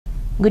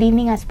Good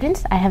evening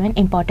aspirants, I have an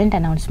important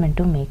announcement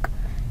to make.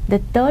 The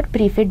third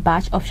pre-fit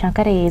batch of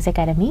Shankar IAS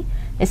Academy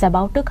is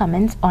about to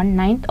commence on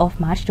 9th of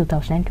March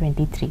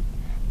 2023.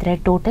 There are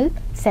total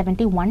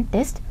 71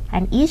 tests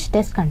and each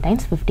test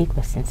contains 50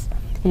 questions.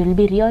 It will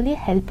be really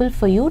helpful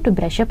for you to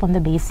brush up on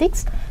the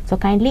basics, so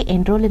kindly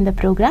enroll in the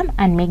program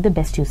and make the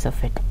best use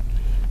of it.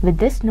 With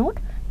this note,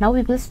 now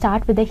we will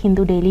start with the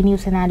Hindu Daily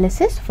News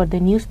analysis for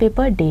the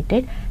newspaper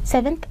dated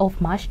 7th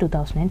of March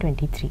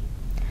 2023.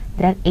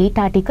 There are 8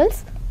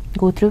 articles.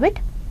 Go through it.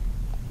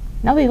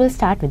 Now we will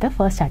start with the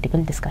first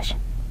article discussion.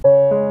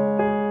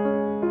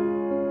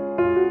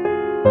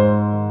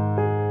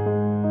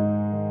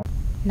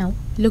 Now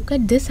look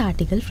at this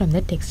article from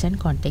the text and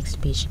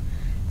context page.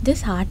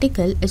 This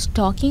article is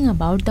talking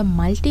about the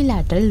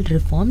multilateral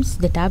reforms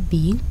that are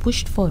being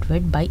pushed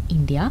forward by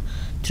India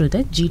through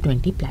the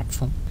G20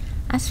 platform.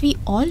 As we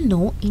all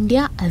know,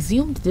 India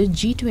assumed the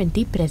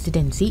G20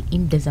 presidency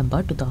in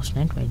December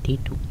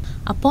 2022.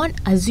 Upon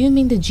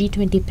assuming the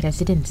G20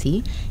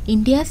 presidency,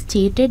 India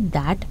stated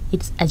that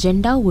its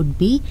agenda would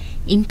be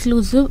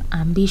inclusive,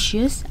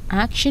 ambitious,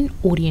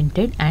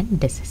 action-oriented and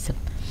decisive.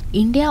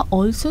 India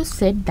also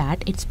said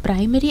that its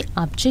primary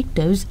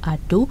objectives are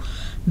to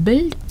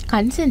build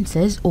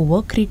consensus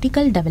over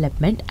critical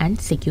development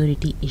and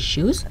security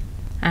issues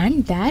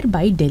and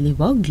thereby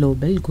deliver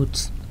global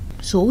goods.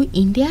 So,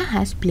 India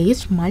has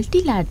placed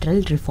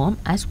multilateral reform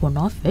as one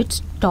of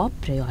its top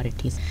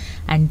priorities,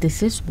 and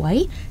this is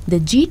why the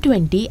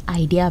G20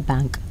 Idea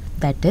Bank,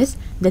 that is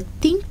the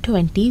Think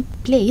 20,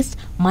 placed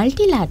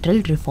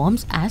multilateral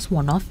reforms as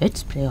one of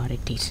its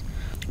priorities.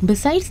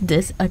 Besides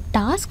this, a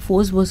task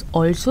force was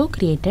also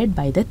created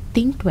by the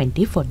Think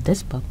 20 for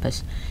this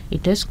purpose.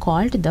 It is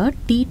called the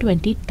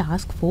T20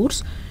 Task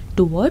Force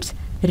towards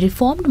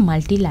Reformed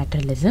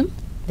Multilateralism,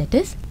 that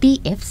is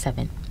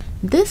TF7.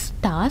 This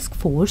task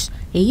force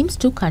aims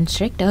to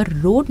construct a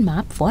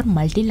roadmap for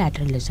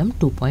multilateralism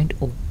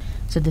 2.0.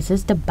 So this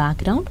is the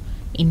background.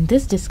 In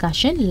this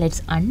discussion,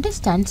 let's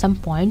understand some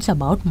points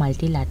about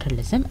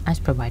multilateralism as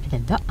provided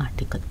in the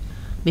article.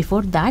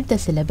 Before that, the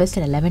syllabus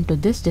relevant to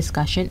this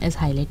discussion is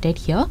highlighted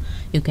here.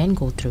 You can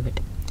go through it.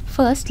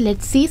 First,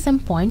 let's see some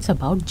points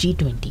about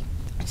G20.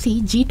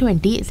 See,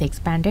 G20 is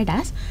expanded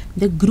as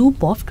the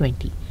Group of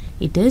 20.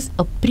 It is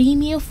a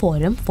premier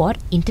forum for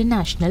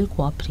international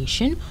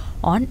cooperation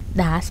on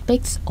the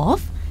aspects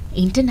of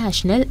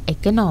international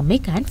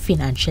economic and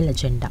financial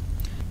agenda.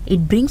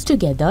 It brings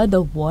together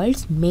the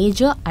world's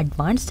major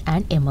advanced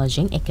and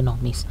emerging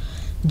economies.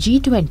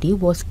 G20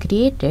 was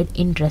created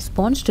in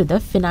response to the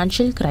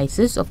financial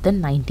crisis of the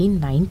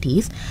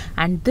 1990s,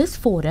 and this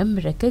forum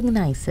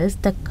recognizes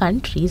the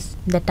countries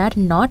that are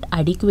not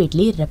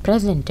adequately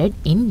represented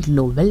in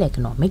global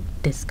economic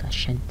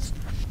discussions.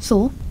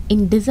 So,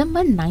 in December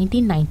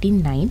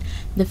 1999,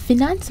 the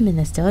finance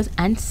ministers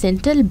and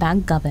central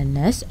bank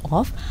governors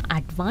of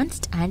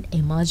advanced and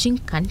emerging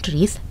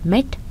countries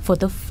met for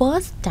the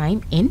first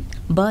time in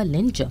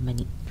Berlin,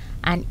 Germany.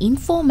 An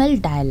informal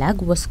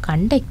dialogue was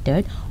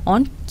conducted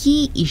on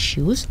key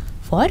issues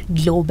for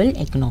global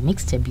economic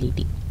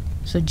stability.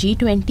 So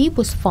G20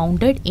 was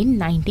founded in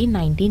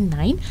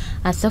 1999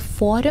 as a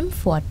forum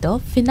for the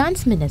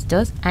finance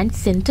ministers and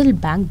central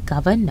bank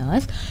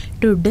governors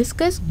to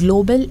discuss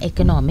global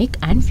economic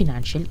and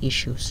financial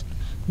issues.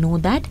 Know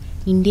that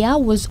India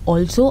was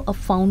also a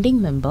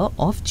founding member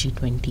of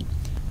G20.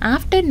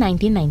 After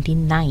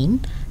 1999,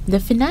 the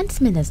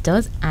finance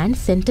ministers and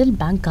central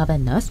bank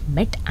governors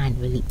met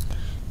annually.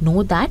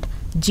 Know that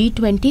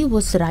G20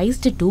 was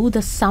raised to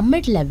the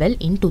summit level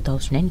in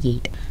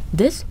 2008.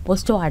 This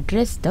was to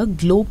address the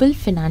global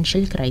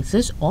financial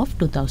crisis of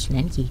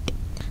 2008.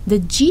 The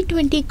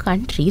G20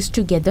 countries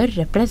together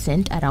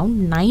represent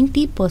around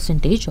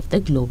 90% of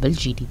the global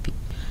GDP.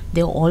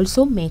 They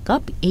also make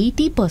up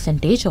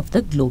 80% of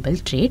the global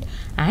trade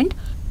and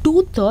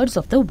 2/3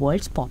 of the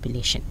world's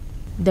population.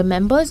 The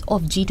members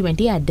of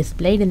G20 are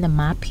displayed in the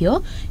map here.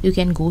 You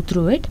can go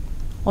through it.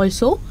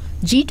 Also,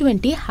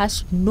 G20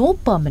 has no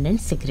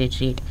permanent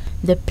secretariat.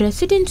 The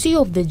presidency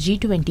of the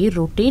G20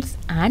 rotates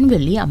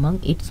annually among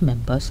its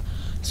members.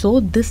 So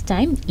this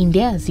time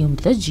India assumed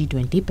the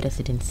G20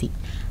 presidency.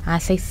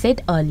 As I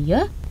said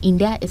earlier,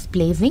 India is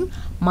placing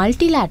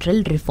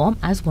multilateral reform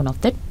as one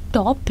of the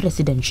top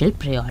presidential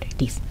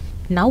priorities.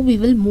 Now we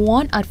will move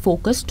on our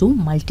focus to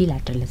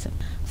multilateralism.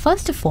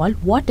 First of all,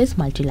 what is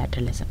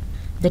multilateralism?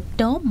 The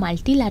term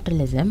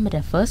multilateralism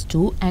refers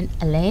to an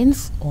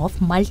alliance of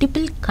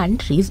multiple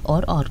countries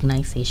or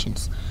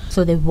organizations.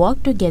 So they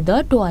work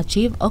together to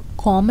achieve a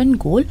common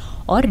goal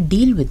or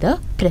deal with a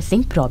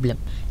pressing problem.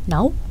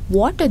 Now,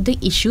 what are the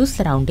issues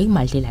surrounding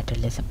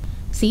multilateralism?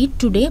 See,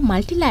 today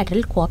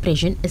multilateral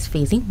cooperation is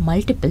facing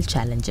multiple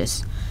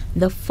challenges.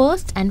 The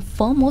first and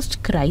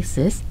foremost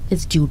crisis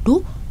is due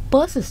to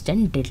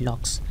persistent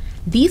deadlocks.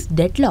 These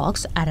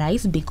deadlocks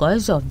arise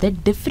because of the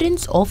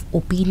difference of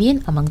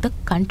opinion among the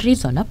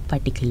countries on a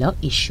particular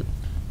issue.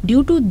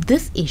 Due to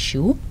this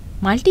issue,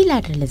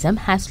 multilateralism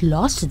has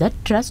lost the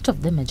trust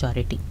of the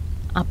majority.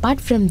 Apart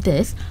from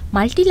this,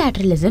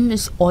 multilateralism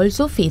is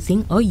also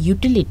facing a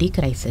utility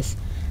crisis.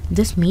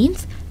 This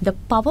means the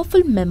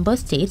powerful member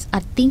states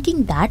are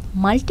thinking that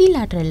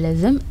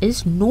multilateralism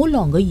is no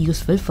longer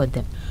useful for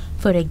them.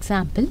 For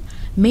example,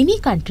 many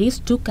countries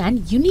took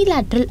an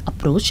unilateral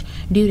approach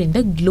during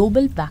the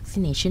global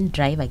vaccination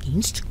drive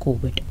against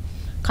COVID.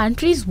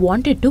 Countries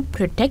wanted to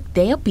protect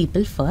their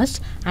people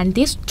first and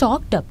they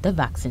stocked up the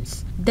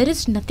vaccines. There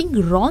is nothing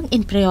wrong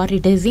in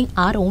prioritizing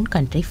our own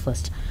country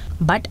first.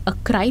 But a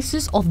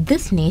crisis of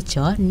this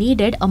nature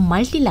needed a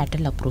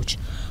multilateral approach.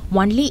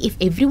 Only if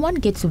everyone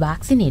gets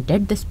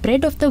vaccinated, the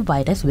spread of the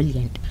virus will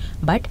end.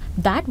 But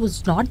that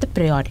was not the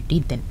priority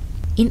then.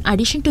 In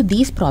addition to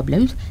these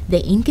problems,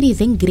 the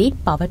increasing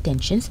great power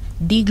tensions,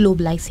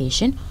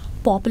 deglobalization,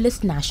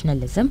 populist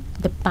nationalism,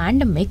 the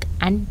pandemic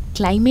and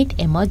climate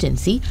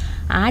emergency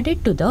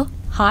added to the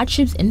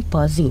hardships in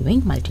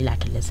pursuing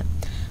multilateralism.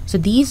 So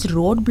these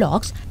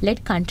roadblocks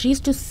led countries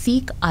to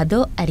seek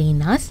other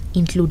arenas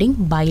including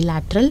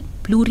bilateral,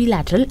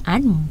 plurilateral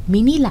and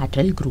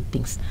minilateral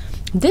groupings.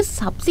 This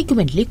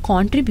subsequently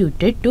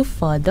contributed to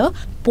further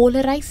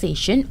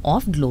polarization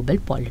of global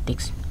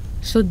politics.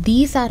 So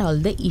these are all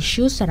the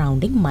issues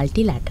surrounding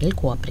multilateral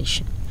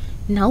cooperation.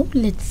 Now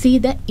let's see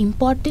the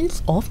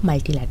importance of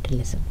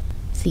multilateralism.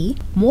 See,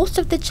 most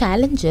of the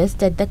challenges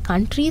that the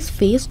countries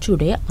face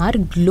today are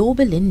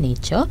global in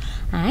nature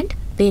and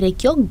they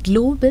require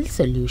global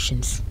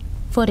solutions.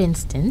 For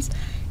instance,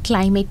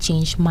 climate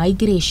change,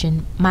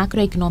 migration,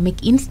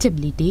 macroeconomic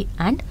instability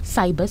and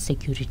cyber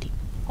security.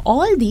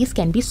 All these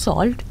can be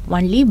solved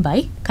only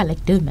by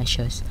collective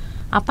measures.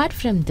 Apart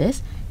from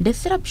this,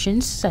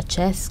 disruptions such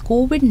as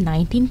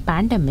COVID-19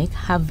 pandemic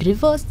have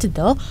reversed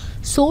the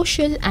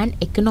social and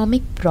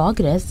economic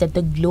progress that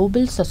the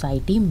global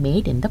society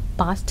made in the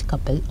past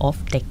couple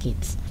of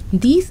decades.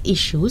 These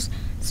issues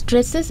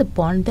stresses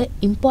upon the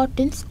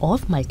importance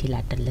of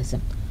multilateralism.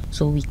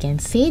 So we can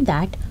say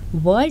that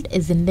world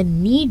is in the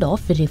need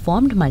of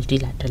reformed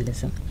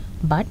multilateralism.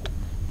 But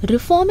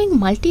reforming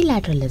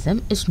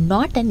multilateralism is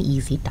not an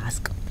easy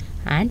task.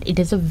 And it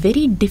is a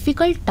very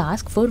difficult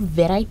task for a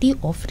variety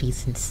of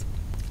reasons.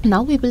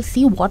 Now we will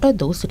see what are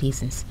those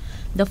reasons.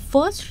 The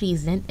first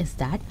reason is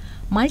that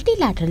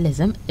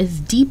multilateralism is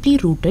deeply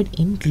rooted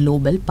in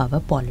global power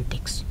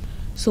politics.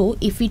 So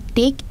if we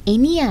take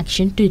any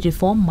action to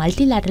reform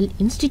multilateral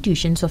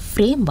institutions or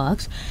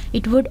frameworks,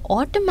 it would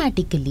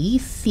automatically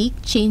seek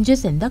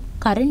changes in the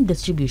current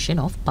distribution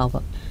of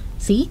power.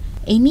 See,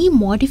 any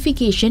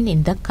modification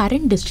in the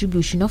current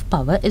distribution of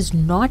power is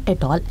not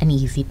at all an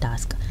easy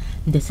task.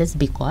 This is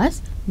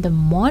because the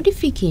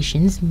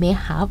modifications may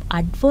have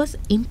adverse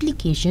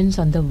implications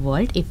on the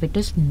world if it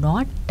is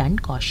not done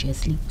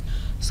cautiously.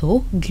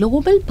 So,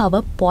 global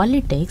power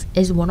politics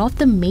is one of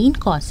the main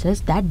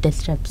causes that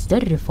disrupts the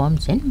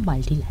reforms in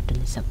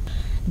multilateralism.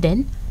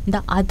 Then,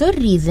 the other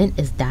reason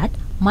is that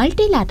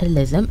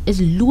multilateralism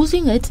is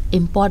losing its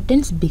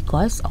importance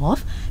because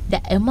of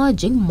the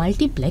emerging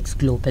multiplex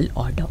global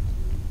order.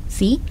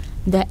 See,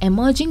 the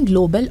emerging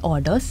global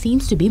order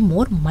seems to be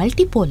more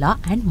multipolar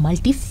and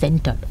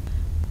multi-centered.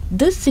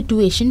 This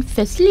situation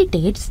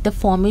facilitates the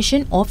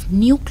formation of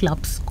new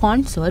clubs,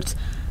 concerts,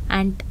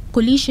 and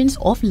coalitions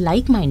of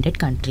like-minded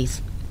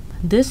countries.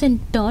 This in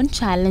turn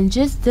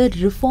challenges the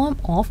reform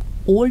of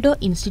older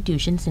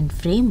institutions and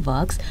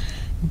frameworks.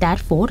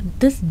 Therefore,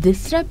 this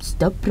disrupts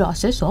the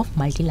process of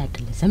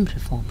multilateralism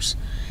reforms.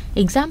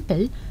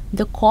 Example,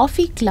 the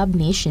coffee club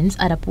nations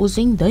are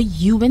opposing the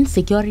UN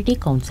Security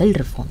Council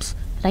reforms.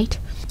 Right?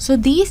 So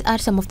these are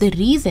some of the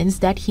reasons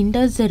that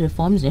hinders the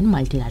reforms in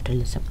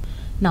multilateralism.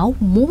 Now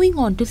moving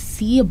on to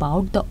see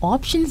about the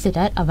options that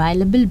are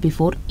available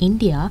before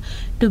India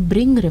to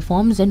bring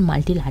reforms in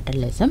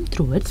multilateralism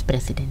through its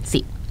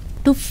presidency.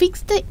 To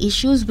fix the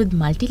issues with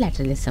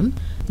multilateralism,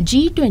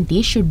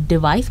 G20 should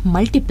devise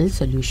multiple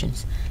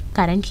solutions.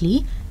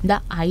 Currently,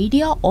 the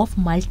idea of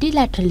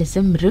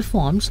multilateralism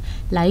reforms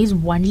lies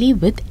only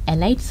with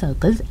elite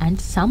circles and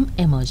some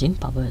emerging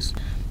powers.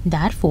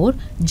 Therefore,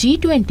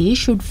 G20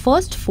 should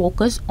first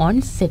focus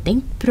on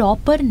setting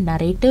proper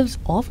narratives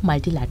of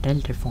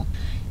multilateral reform.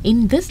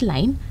 In this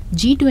line,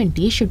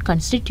 G20 should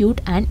constitute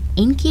an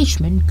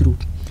engagement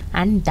group,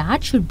 and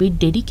that should be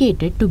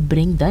dedicated to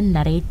bring the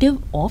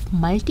narrative of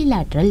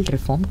multilateral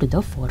reform to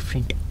the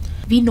forefront.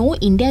 We know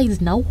India is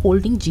now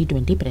holding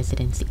G20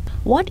 presidency.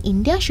 What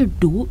India should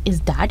do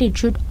is that it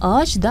should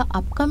urge the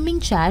upcoming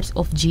chairs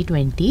of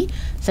G20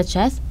 such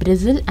as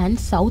Brazil and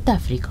South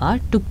Africa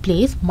to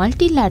place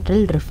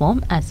multilateral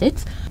reform as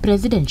its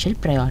presidential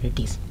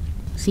priorities.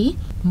 See,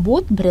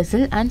 both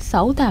Brazil and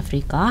South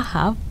Africa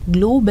have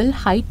global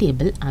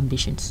high-table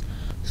ambitions.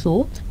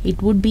 So,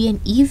 it would be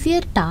an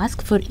easier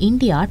task for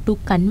India to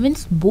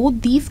convince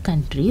both these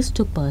countries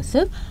to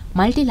pursue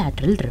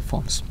multilateral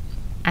reforms.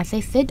 As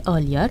I said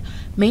earlier,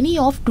 many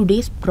of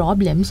today's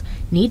problems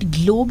need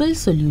global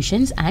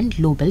solutions and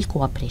global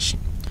cooperation.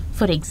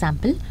 For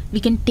example, we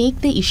can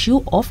take the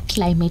issue of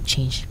climate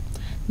change.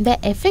 The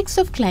effects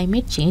of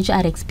climate change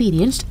are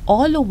experienced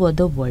all over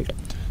the world.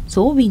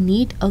 So we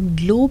need a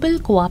global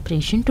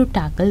cooperation to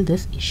tackle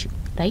this issue,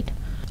 right?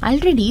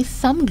 Already,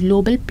 some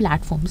global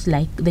platforms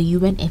like the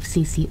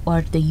UNFCCC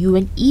or the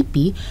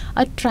UNEP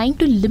are trying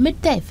to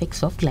limit the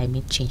effects of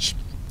climate change.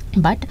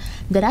 But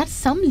there are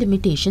some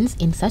limitations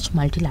in such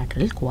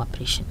multilateral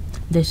cooperation.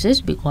 This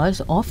is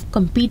because of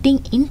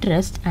competing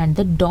interests and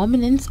the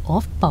dominance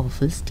of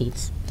powerful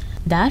states.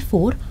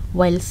 Therefore,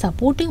 while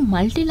supporting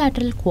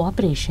multilateral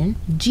cooperation,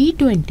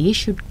 G20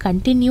 should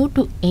continue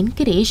to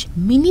encourage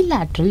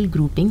minilateral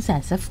groupings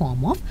as a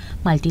form of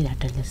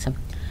multilateralism.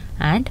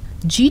 And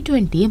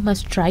G20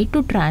 must try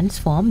to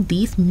transform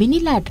these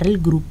minilateral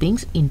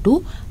groupings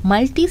into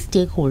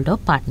multi-stakeholder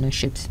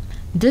partnerships.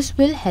 This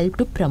will help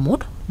to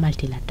promote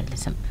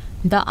multilateralism.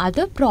 The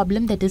other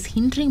problem that is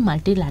hindering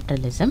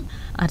multilateralism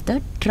are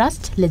the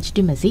trust,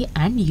 legitimacy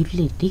and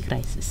utility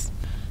crisis.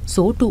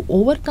 So to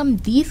overcome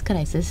these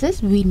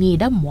crises, we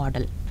need a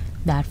model.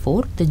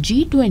 Therefore, the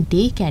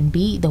G20 can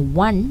be the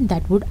one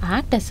that would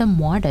act as a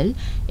model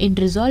in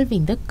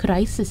resolving the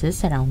crises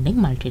surrounding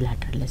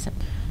multilateralism.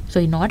 So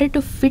in order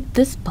to fit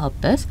this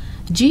purpose,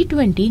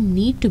 G20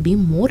 need to be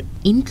more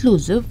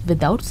inclusive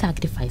without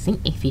sacrificing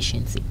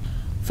efficiency.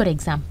 For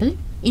example,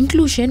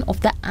 inclusion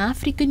of the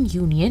African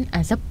Union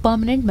as a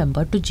permanent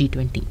member to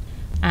G20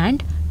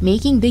 and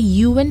making the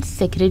UN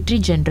Secretary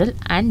General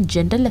and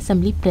General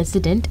Assembly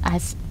President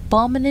as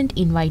permanent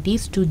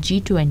invitees to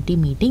G20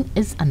 meeting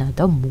is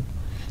another move.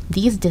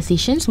 These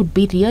decisions would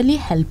be really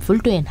helpful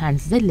to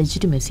enhance the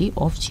legitimacy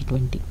of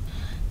G20.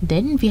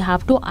 Then we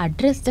have to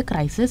address the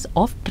crisis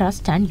of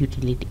trust and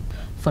utility.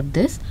 For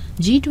this,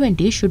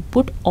 G20 should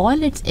put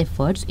all its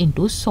efforts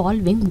into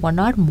solving one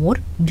or more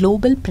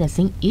global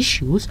pressing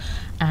issues,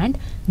 and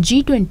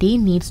G20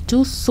 needs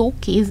to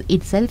showcase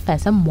itself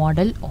as a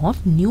model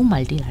of new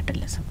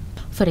multilateralism.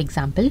 For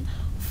example,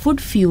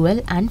 food,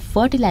 fuel and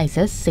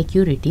fertilizer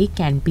security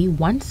can be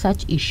one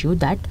such issue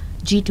that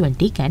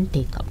G20 can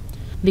take up,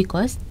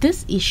 because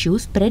this issue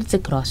spreads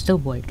across the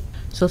world.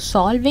 So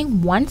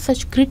solving one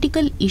such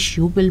critical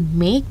issue will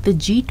make the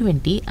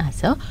G20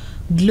 as a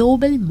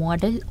global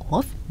model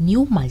of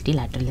new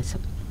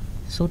multilateralism.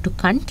 So to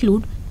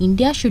conclude,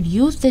 India should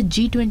use the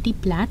G20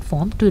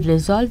 platform to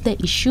resolve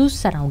the issues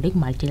surrounding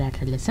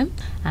multilateralism,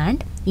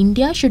 and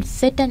India should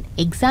set an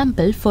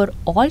example for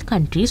all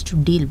countries to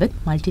deal with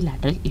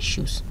multilateral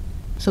issues.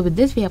 So with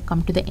this, we have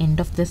come to the end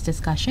of this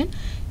discussion.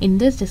 In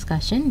this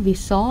discussion, we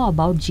saw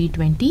about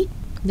G20,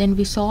 then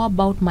we saw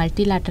about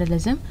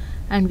multilateralism,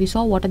 and we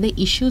saw what are the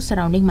issues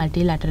surrounding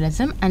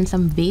multilateralism and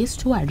some ways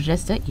to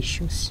address the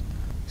issues.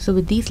 So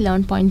with these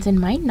learned points in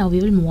mind, now we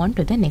will move on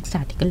to the next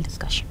article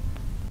discussion.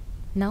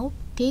 Now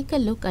take a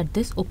look at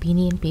this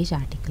opinion page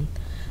article.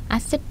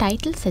 As the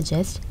title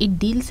suggests, it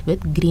deals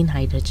with green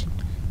hydrogen.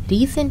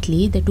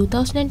 Recently, the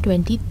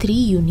 2023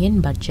 Union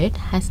Budget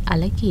has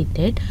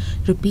allocated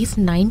Rs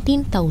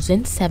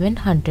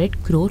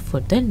 19,700 crore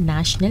for the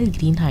National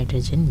Green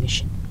Hydrogen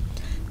Mission.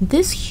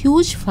 This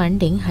huge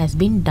funding has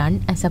been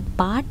done as a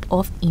part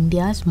of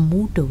India's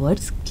move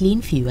towards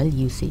clean fuel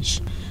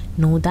usage.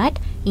 Know that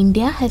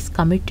India has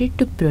committed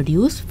to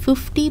produce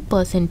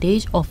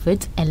 50% of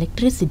its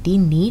electricity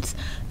needs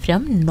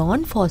from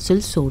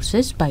non-fossil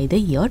sources by the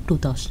year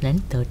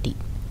 2030.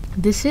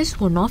 This is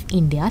one of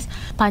India's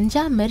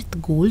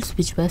Panchamirt goals,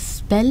 which was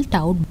spelled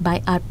out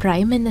by our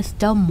Prime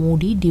Minister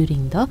Modi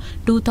during the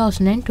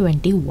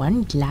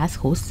 2021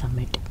 Glasgow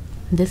Summit.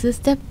 This is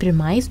the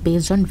premise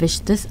based on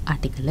which this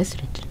article is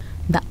written.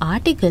 The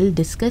article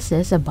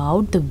discusses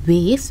about the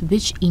ways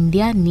which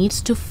India needs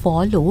to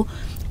follow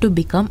to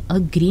become a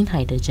green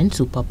hydrogen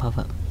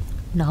superpower.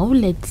 Now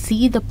let's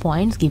see the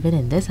points given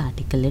in this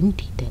article in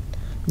detail.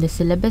 The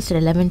syllabus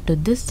relevant to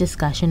this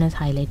discussion is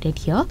highlighted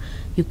here.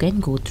 You can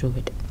go through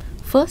it.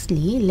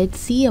 Firstly, let's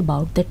see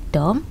about the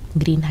term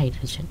green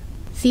hydrogen.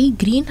 See,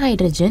 green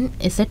hydrogen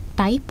is a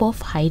type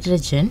of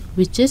hydrogen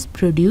which is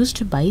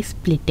produced by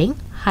splitting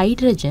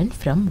hydrogen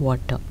from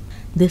water.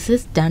 This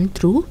is done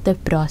through the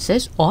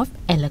process of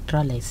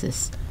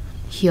electrolysis.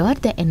 Here,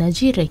 the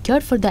energy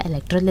required for the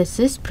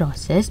electrolysis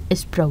process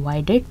is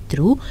provided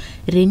through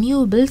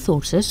renewable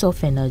sources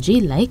of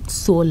energy like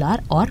solar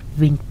or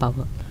wind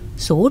power.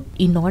 So,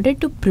 in order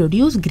to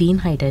produce green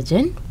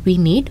hydrogen, we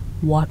need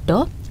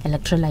water,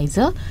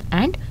 electrolyzer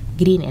and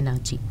green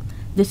energy.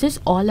 This is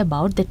all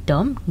about the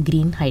term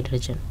green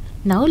hydrogen.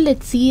 Now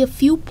let's see a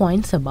few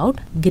points about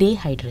grey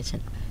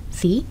hydrogen.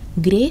 See,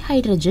 grey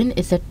hydrogen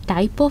is a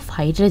type of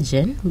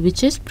hydrogen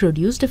which is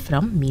produced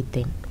from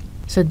methane.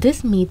 So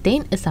this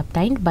methane is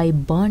obtained by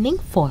burning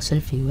fossil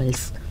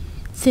fuels.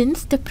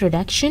 Since the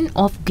production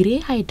of grey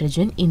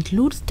hydrogen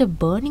includes the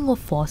burning of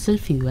fossil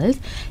fuels,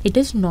 it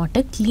is not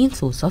a clean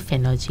source of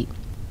energy.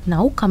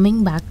 Now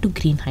coming back to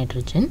green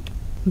hydrogen,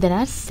 there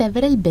are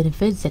several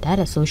benefits that are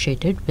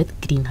associated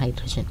with green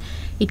hydrogen.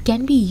 It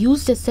can be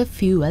used as a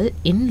fuel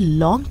in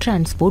long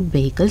transport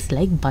vehicles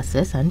like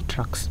buses and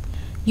trucks.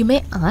 You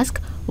may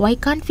ask, why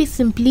can't we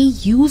simply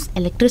use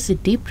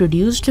electricity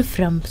produced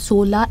from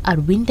solar or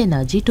wind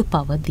energy to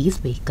power these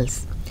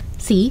vehicles?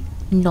 See,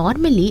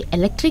 normally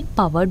electric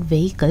powered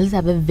vehicles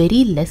have a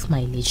very less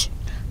mileage.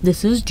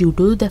 This is due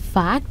to the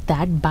fact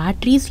that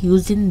batteries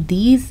used in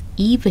these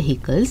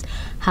e-vehicles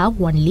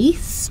have only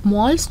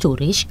small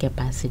storage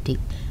capacity.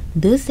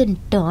 This in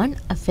turn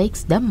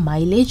affects the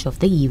mileage of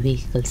the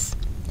e-vehicles.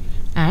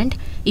 And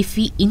if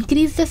we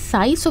increase the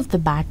size of the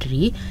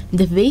battery,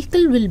 the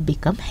vehicle will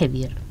become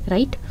heavier,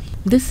 right?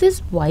 This is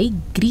why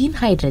green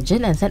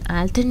hydrogen as an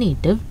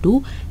alternative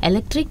to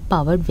electric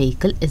powered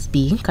vehicle is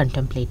being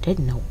contemplated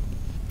now.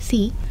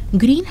 See,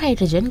 green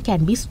hydrogen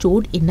can be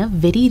stored in a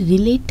very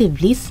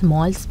relatively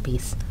small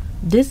space.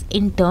 This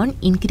in turn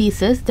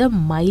increases the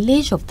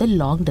mileage of the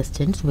long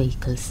distance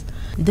vehicles.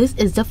 This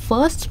is the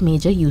first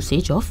major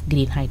usage of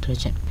green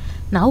hydrogen.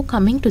 Now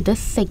coming to the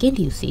second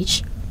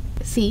usage.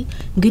 See,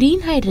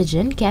 green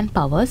hydrogen can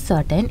power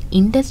certain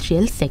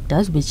industrial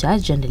sectors which are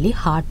generally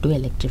hard to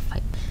electrify.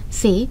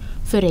 Say,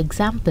 for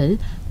example,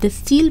 the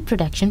steel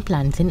production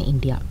plants in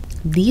India.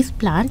 These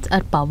plants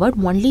are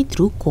powered only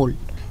through coal.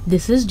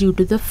 This is due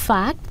to the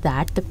fact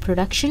that the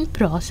production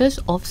process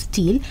of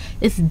steel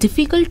is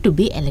difficult to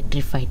be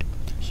electrified.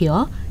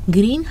 Here,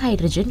 green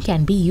hydrogen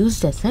can be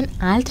used as an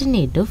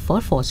alternative for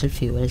fossil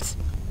fuels.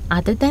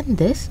 Other than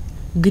this,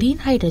 green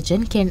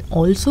hydrogen can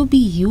also be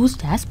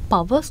used as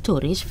power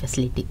storage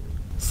facility.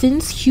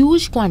 Since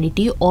huge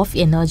quantity of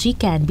energy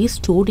can be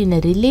stored in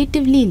a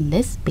relatively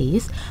less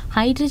space,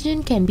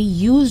 hydrogen can be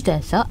used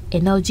as an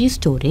energy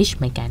storage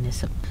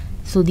mechanism.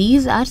 So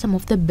these are some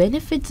of the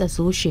benefits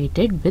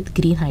associated with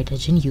green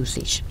hydrogen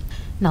usage.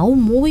 Now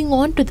moving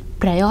on to the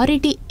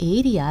priority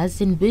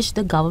areas in which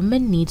the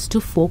government needs to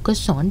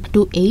focus on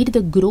to aid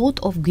the growth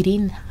of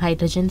green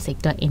hydrogen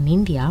sector in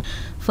India.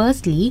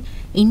 Firstly,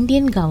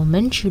 Indian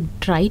government should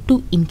try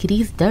to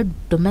increase the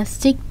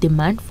domestic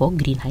demand for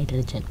green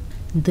hydrogen.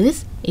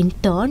 This in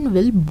turn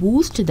will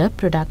boost the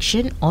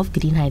production of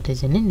green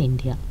hydrogen in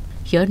India.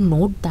 Here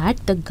note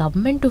that the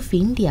government of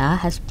India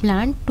has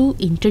planned to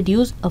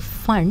introduce a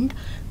fund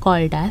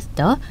called as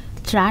the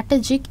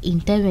Strategic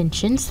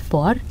Interventions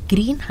for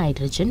Green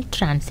Hydrogen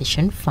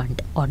Transition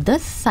Fund or the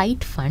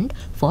SITE fund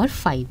for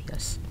 5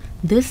 years.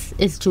 This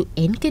is to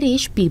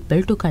encourage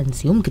people to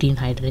consume green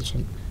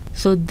hydrogen.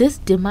 So this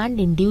demand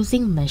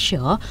inducing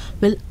measure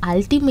will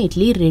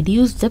ultimately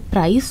reduce the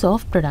price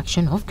of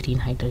production of green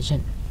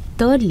hydrogen.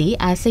 Thirdly,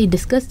 as I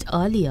discussed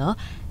earlier,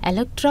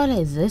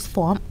 electrolyzers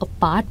form a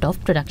part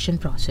of production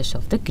process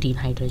of the green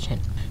hydrogen.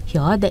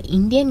 Here, the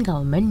Indian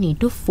government need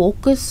to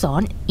focus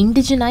on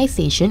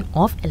indigenization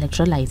of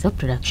electrolyzer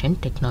production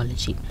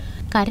technology.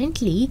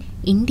 Currently,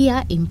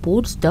 India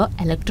imports the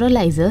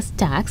electrolyzer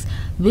stacks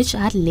which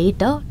are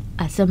later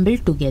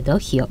assembled together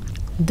here.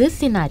 This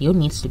scenario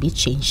needs to be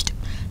changed.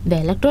 The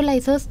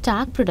electrolyzer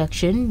stack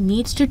production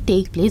needs to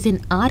take place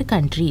in our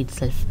country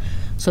itself,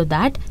 so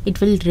that it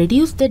will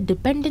reduce the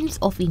dependence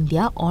of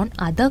India on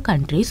other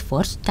countries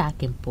for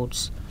stack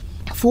imports.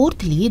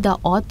 Fourthly, the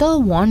author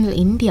wants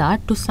India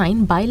to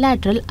sign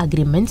bilateral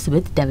agreements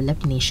with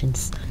developed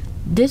nations.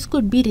 This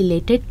could be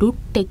related to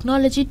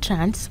technology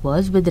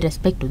transfers with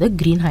respect to the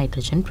green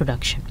hydrogen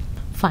production.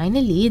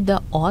 Finally,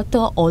 the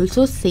author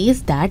also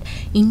says that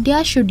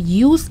India should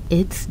use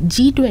its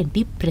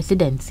G20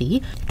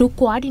 presidency to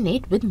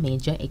coordinate with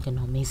major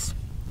economies.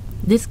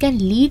 This can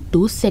lead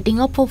to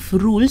setting up of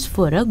rules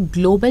for a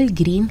global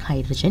green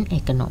hydrogen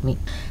economy.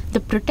 The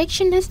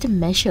protectionist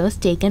measures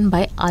taken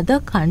by other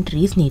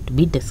countries need to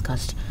be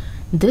discussed.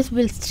 This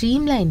will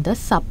streamline the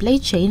supply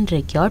chain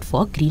required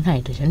for green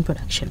hydrogen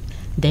production.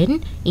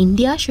 Then,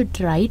 India should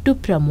try to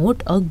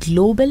promote a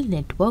global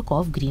network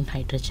of green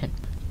hydrogen.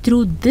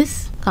 Through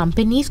this,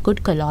 companies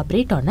could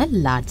collaborate on a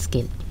large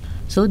scale.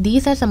 So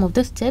these are some of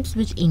the steps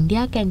which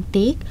India can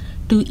take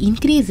to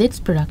increase its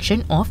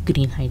production of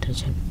green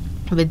hydrogen.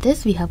 With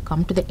this, we have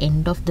come to the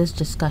end of this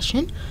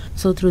discussion.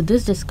 So through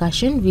this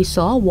discussion, we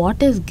saw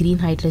what is green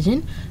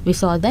hydrogen. We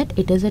saw that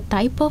it is a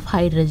type of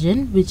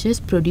hydrogen which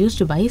is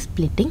produced by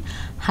splitting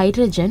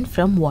hydrogen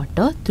from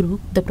water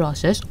through the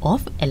process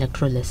of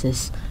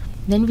electrolysis.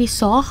 Then we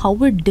saw how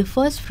it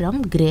differs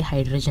from grey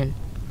hydrogen.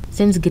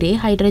 Since grey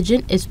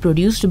hydrogen is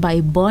produced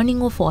by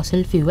burning of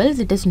fossil fuels,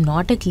 it is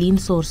not a clean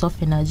source of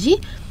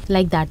energy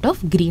like that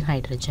of green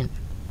hydrogen.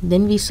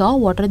 Then we saw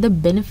what are the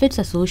benefits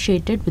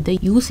associated with the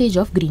usage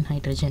of green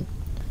hydrogen.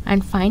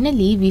 And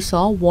finally, we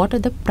saw what are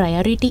the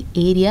priority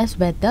areas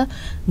where the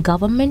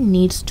government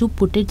needs to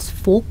put its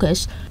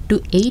focus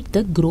to aid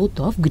the growth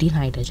of green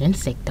hydrogen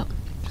sector.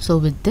 So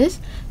with this,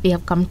 we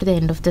have come to the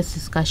end of this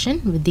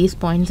discussion. With these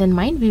points in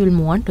mind, we will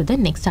move on to the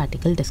next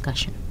article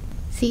discussion.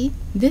 See,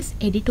 this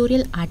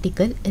editorial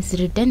article is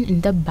written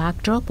in the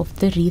backdrop of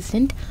the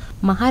recent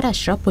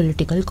Maharashtra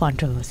political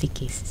controversy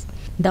cases.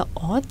 The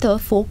author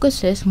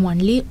focuses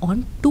only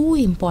on two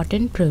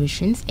important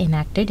provisions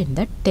enacted in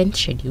the 10th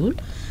schedule,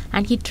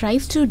 and he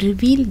tries to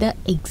reveal the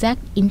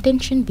exact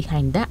intention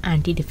behind the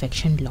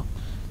anti-defection law.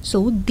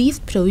 So these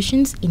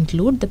provisions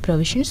include the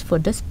provisions for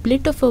the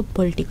split of a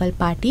political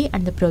party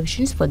and the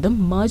provisions for the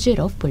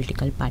merger of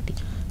political party.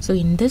 So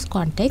in this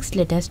context,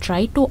 let us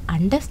try to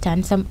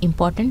understand some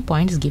important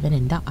points given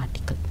in the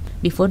article.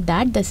 Before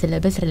that, the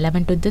syllabus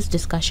relevant to this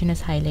discussion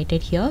is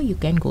highlighted here. You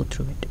can go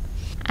through it.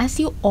 As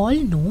you all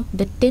know,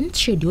 the 10th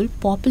schedule,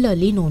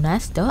 popularly known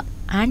as the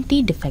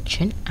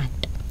Anti-defection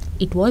Act.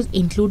 It was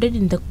included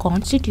in the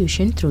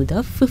Constitution through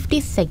the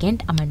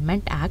 52nd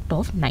Amendment Act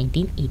of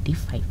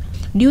 1985.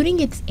 During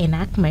its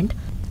enactment,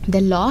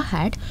 the law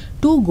had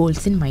two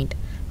goals in mind.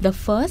 The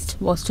first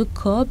was to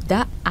curb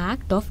the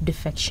act of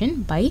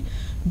defection by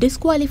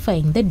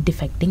disqualifying the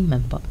defecting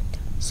member.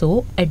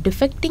 So, a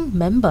defecting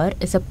member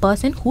is a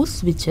person who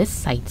switches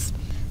sides.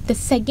 The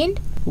second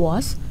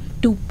was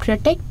to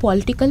protect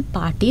political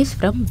parties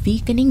from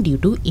weakening due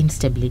to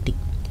instability.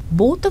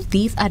 Both of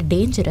these are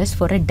dangerous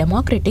for a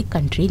democratic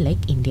country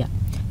like India.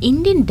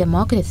 Indian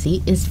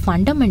democracy is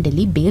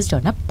fundamentally based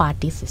on a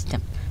party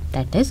system.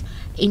 That is,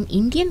 in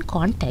Indian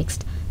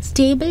context,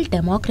 stable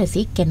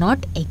democracy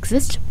cannot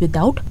exist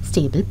without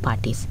stable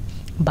parties.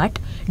 But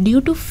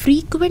due to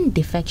frequent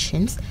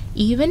defections,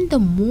 even the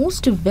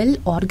most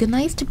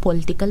well-organized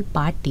political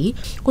party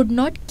could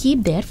not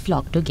keep their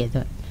flock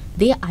together.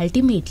 They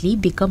ultimately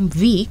become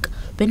weak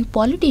when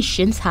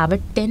politicians have a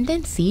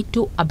tendency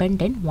to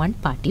abandon one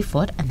party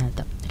for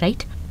another,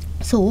 right?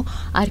 So,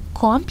 our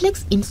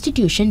complex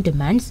institution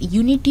demands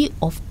unity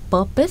of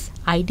purpose,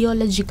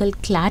 ideological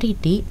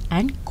clarity,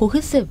 and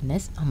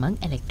cohesiveness among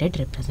elected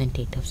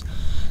representatives.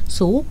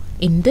 So,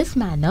 in this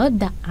manner,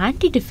 the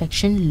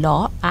anti-defection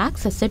law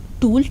acts as a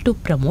tool to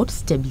promote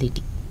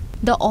stability.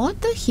 The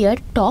author here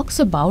talks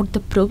about the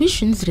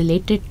provisions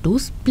related to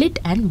split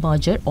and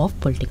merger of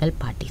political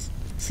parties.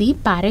 See,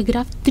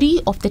 paragraph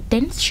 3 of the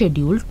 10th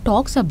schedule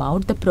talks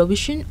about the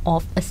provision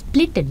of a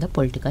split in the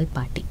political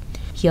party.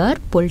 Here,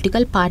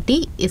 political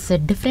party is a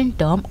different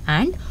term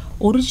and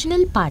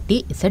original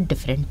party is a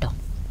different term.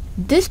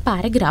 This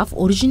paragraph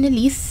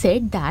originally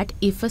said that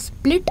if a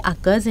split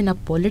occurs in a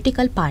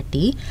political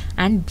party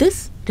and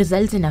this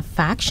results in a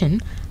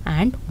faction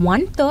and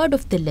 1/3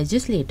 of the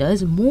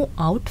legislators move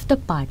out of the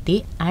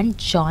party and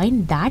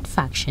join that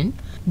faction,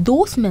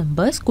 those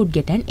members could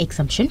get an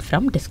exemption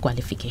from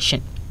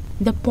disqualification.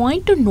 The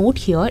point to note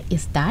here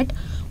is that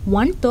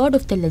 1/3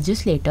 of the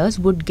legislators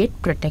would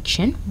get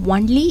protection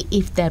only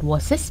if there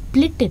was a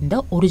split in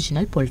the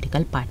original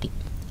political party.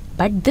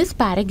 But this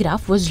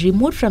paragraph was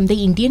removed from the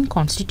Indian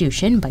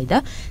Constitution by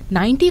the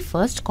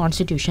 91st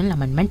Constitutional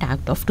Amendment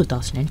Act of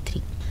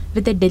 2003.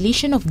 With the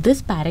deletion of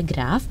this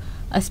paragraph,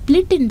 a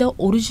split in the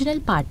original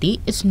party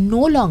is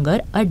no longer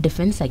a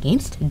defense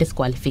against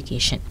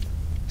disqualification.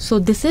 So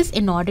this is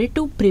in order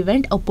to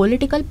prevent a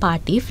political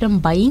party from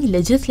buying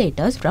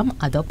legislators from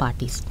other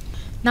parties.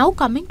 Now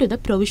coming to the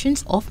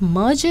provisions of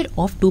merger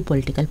of two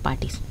political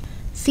parties.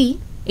 See,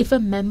 if a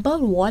member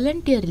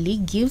voluntarily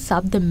gives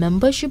up the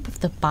membership of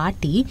the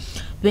party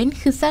when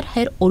his or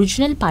her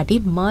original party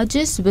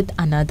merges with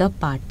another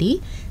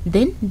party,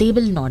 then they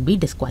will not be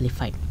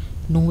disqualified.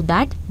 Know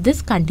that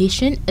this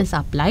condition is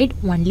applied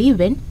only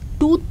when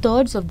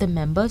 2/3 of the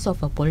members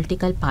of a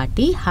political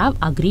party have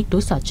agreed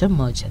to such a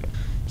merger.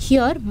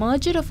 Here,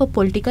 merger of a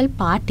political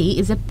party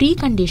is a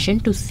precondition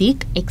to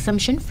seek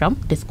exemption from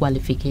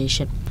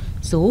disqualification.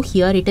 So,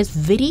 here it is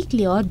very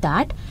clear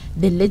that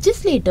the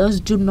legislators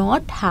do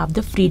not have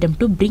the freedom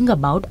to bring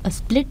about a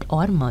split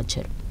or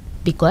merger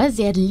because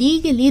they are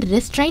legally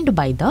restrained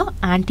by the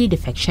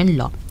anti-defection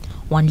law.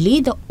 Only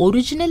the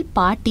original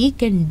party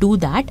can do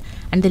that,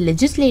 and the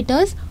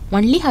legislators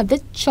only have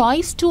the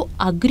choice to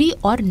agree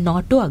or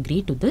not to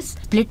agree to this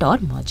split or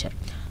merger.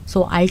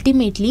 So,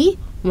 ultimately,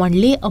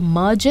 only a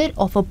merger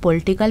of a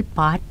political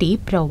party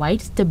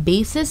provides the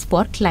basis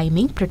for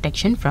claiming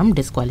protection from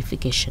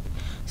disqualification.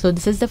 So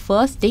this is the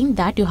first thing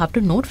that you have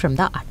to note from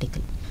the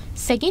article.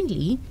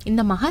 Secondly, in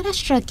the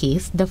Maharashtra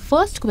case, the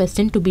first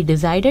question to be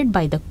decided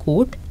by the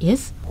court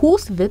is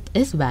whose whip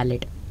is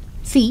valid.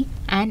 See,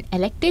 an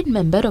elected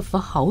member of a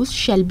house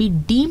shall be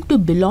deemed to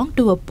belong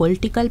to a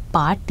political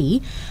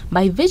party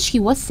by which he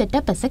was set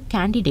up as a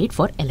candidate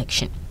for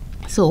election.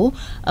 So,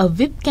 a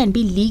whip can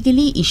be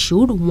legally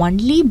issued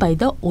only by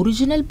the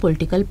original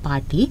political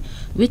party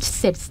which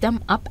sets them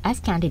up as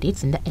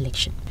candidates in the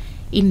election.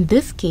 In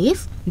this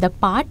case, the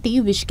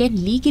party which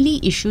can legally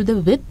issue the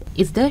whip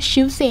is the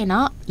Shiv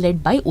Sena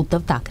led by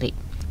Uddhav Thackeray,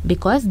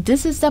 because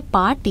this is the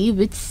party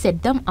which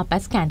set them up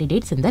as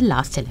candidates in the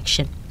last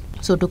election.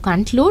 So, to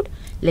conclude,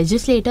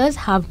 legislators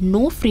have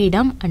no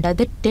freedom under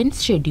the 10th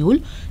schedule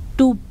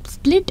to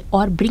split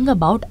or bring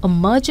about a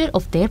merger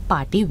of their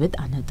party with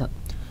another.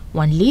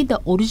 Only the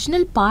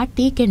original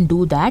party can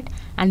do that,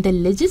 and the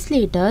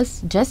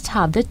legislators just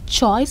have the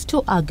choice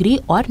to agree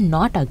or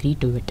not agree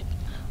to it.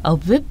 A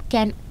whip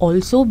can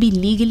also be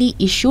legally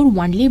issued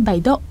only by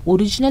the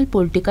original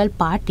political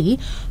party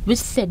which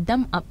set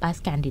them up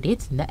as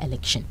candidates in the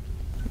election.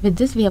 With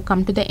this, we have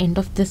come to the end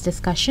of this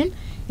discussion.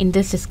 In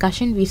this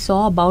discussion, we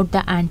saw about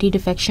the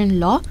anti-defection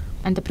law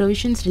and the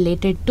provisions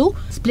related to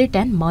split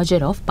and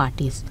merger of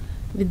parties.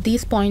 With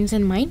these points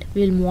in mind,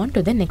 we will move on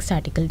to the next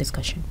article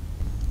discussion.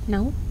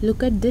 Now,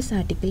 look at this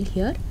article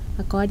here.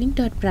 According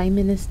to our Prime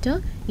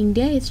Minister,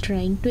 India is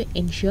trying to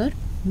ensure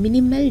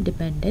minimal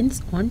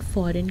dependence on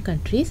foreign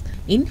countries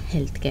in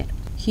healthcare.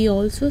 He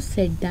also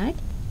said that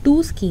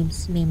two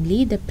schemes,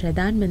 namely the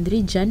Pradhan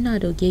Mantri Jan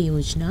Arogya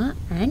Yojana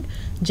and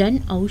Jan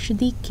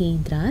Aushadhi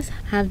Kendras,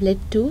 have led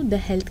to the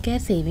healthcare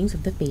savings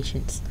of the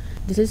patients.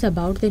 This is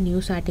about the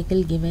news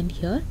article given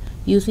here.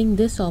 Using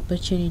this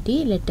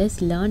opportunity, let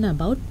us learn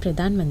about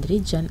Pradhan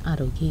Mantri Jan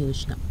Arogya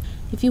Yojana.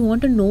 If you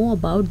want to know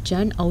about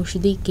Jan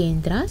Aushadhi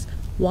Kendras,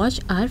 watch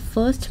our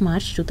 1st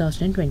March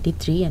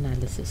 2023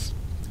 analysis.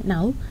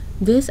 Now,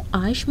 this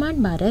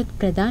Ayushman Bharat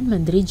Pradhan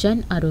Mantri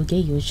Jan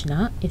Arogya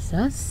Yojana is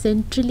a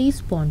centrally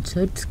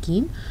sponsored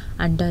scheme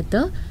under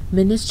the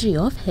Ministry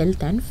of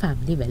Health and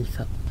Family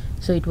Welfare.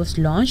 So it was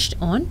launched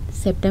on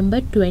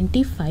September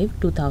 25,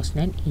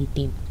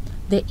 2018.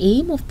 The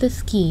aim of the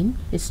scheme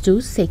is to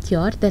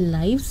secure the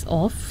lives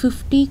of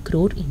 50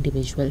 crore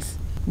individuals.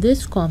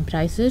 This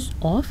comprises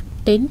of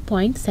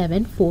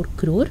 10.74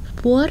 crore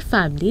poor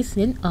families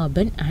in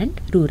urban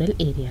and rural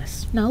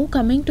areas. Now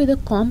coming to the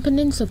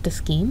components of the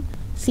scheme.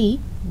 See,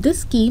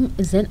 this scheme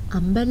is an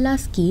umbrella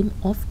scheme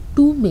of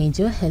two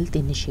major health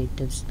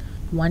initiatives.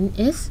 One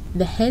is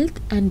the Health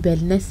and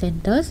Wellness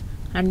Centers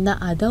and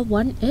the other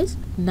one is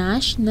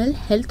National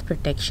Health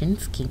Protection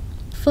Scheme.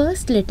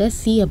 First, let us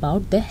see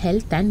about the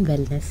Health and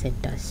Wellness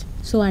Centers.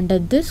 So under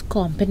this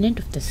component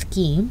of the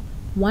scheme,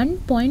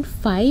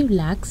 1.5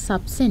 lakh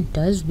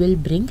sub-centers will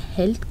bring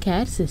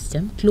healthcare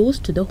system close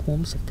to the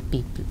homes of the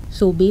people.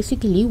 So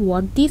basically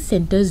what these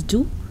centers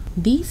do?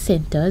 These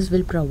centers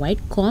will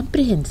provide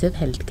comprehensive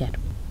healthcare.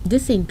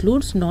 This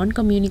includes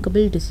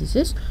non-communicable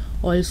diseases.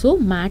 Also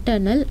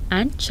maternal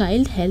and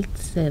child health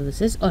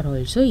services are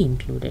also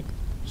included.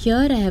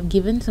 Here I have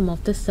given some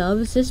of the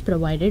services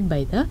provided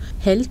by the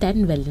Health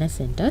and Wellness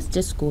Centers.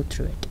 Just go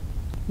through it.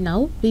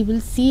 Now we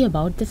will see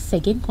about the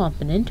second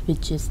component,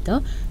 which is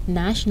the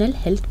National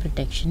Health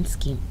Protection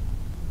Scheme.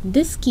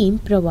 This scheme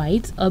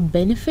provides a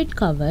benefit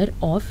cover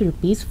of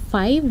rupees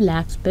 5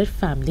 lakhs per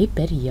family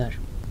per year.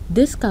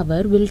 This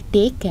cover will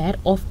take care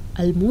of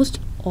almost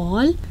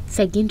all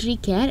secondary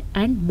care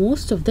and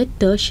most of the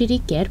tertiary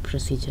care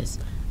procedures.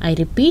 I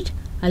repeat,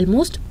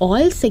 almost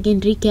all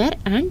secondary care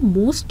and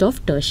most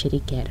of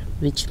tertiary care,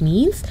 which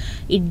means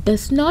it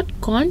does not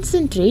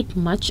concentrate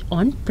much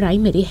on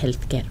primary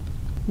health care.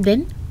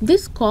 Then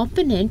this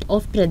component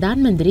of Pradhan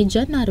Mantri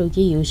Jan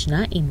Arogya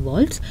Yojana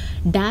involves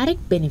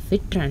direct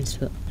benefit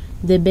transfer.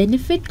 The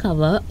benefit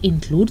cover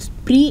includes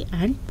pre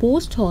and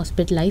post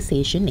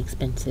hospitalization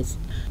expenses.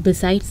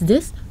 Besides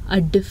this, a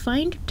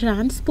defined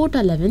transport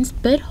allowance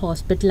per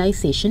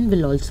hospitalization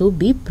will also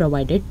be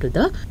provided to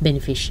the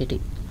beneficiary.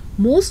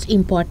 Most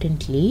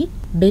importantly,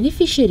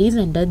 beneficiaries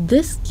under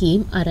this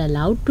scheme are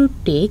allowed to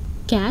take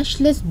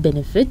cashless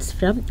benefits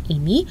from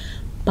any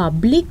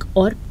public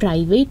or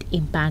private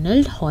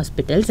impaneled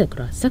hospitals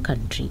across the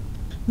country.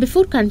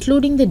 Before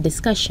concluding the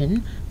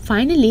discussion,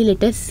 finally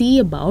let us see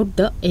about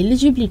the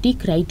eligibility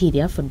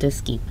criteria for the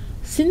scheme.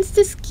 Since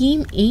the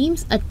scheme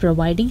aims at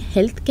providing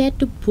healthcare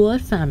to poor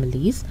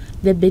families,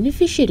 the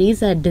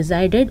beneficiaries are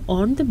decided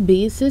on the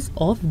basis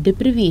of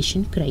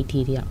deprivation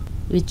criteria,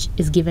 which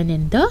is given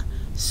in the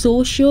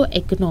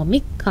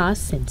socio-economic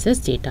caste census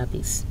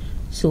database.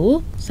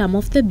 So, some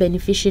of the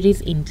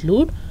beneficiaries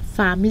include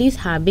families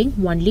having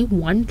only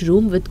one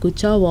room with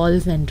kucha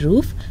walls and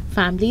roof,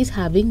 families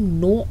having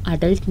no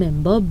adult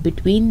member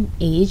between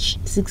age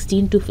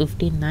 16 to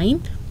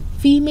 59,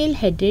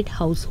 female-headed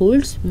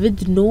households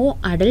with no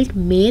adult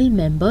male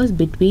members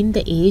between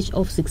the age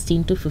of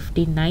 16 to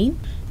 59,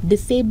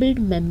 disabled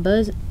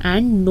members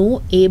and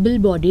no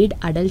able-bodied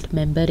adult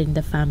member in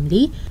the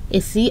family,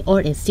 SC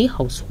or ST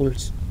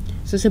households.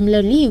 So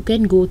similarly, you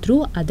can go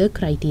through other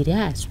criteria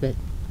as well.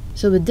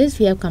 So with this,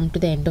 we have come to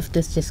the end of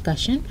this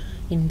discussion.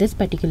 In this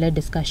particular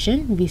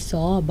discussion, we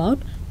saw about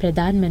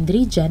Pradhan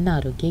Mantri Jan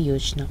Arogya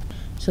Yojana.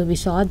 So we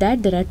saw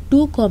that there are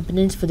two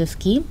components for the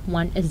scheme.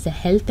 One is the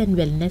Health and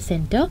Wellness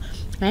Center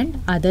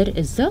and other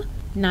is the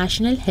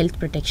National Health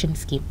Protection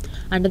Scheme.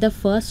 Under the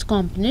first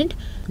component,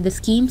 the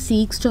scheme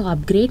seeks to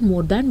upgrade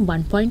more than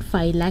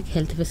 1.5 lakh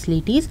health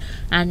facilities,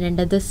 and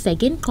under the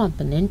second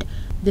component,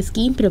 the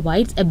scheme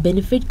provides a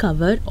benefit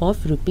cover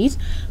of rupees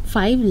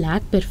 5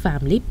 lakh per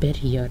family per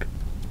year.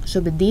 So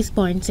with these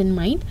points in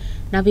mind,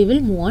 now we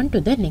will move on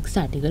to the next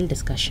article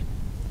discussion.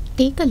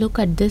 Take a look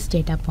at this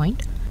data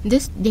point.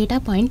 This data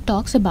point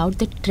talks about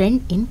the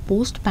trend in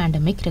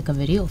post-pandemic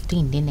recovery of the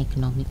Indian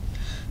economy.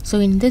 So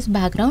in this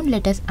background,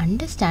 let us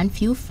understand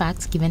few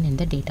facts given in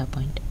the data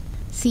point.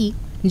 See,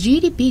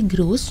 GDP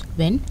grows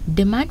when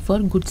demand for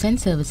goods and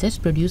services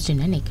produced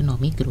in an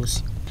economy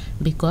grows.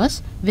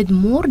 Because with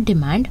more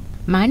demand,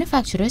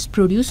 manufacturers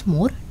produce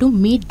more to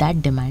meet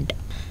that demand.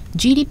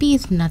 GDP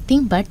is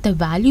nothing but the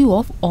value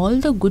of all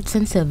the goods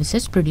and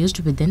services produced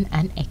within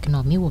an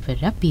economy over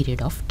a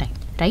period of time,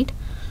 right?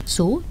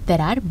 So there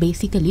are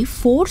basically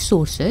four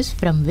sources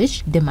from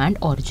which demand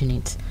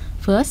originates.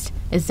 First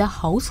is the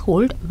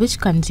household, which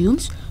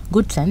consumes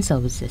goods and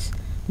services.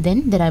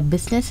 Then there are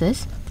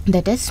businesses,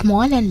 that is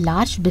small and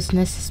large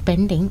business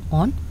spending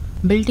on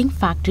building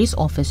factories,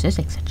 offices,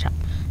 etc.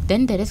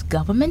 Then there is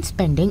government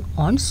spending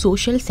on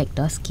social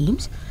sector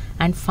schemes,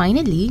 and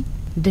finally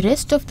the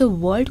rest of the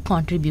world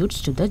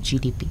contributes to the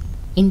GDP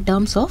in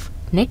terms of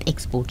net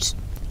exports.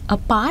 A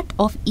part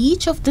of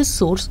each of this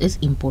source is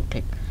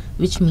imported,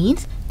 which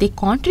means they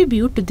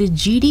contribute to the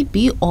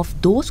GDP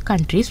of those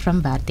countries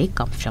from where they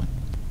come from.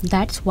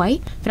 That's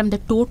why from the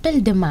total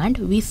demand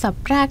we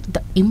subtract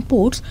the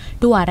imports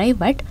to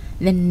arrive at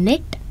the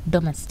net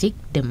domestic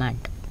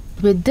demand.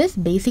 With this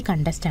basic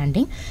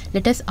understanding,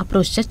 let us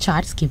approach the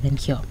charts given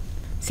here.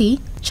 See,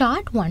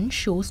 chart 1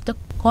 shows the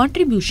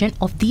contribution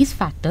of these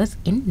factors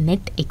in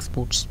net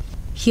exports.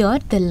 Here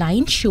the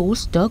line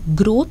shows the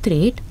growth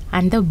rate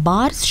and the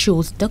bars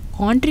shows the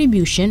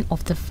contribution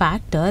of the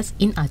factors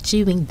in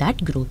achieving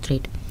that growth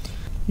rate.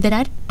 There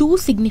are two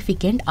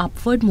significant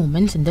upward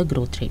movements in the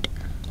growth rate.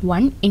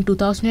 One in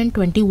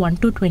 2021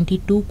 to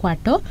 22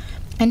 quarter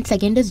and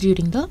second is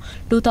during the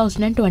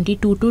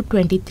 2022 to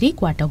 23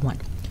 quarter 1.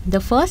 The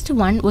first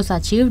one was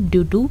achieved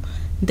due to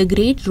the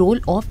great role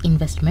of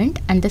investment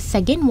and the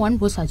second one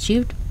was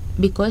achieved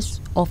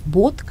because of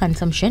both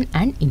consumption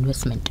and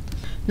investment.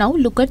 Now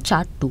look at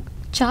chart 2.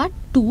 Chart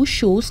 2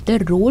 shows the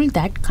role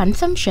that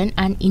consumption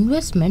and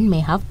investment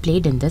may have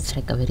played in this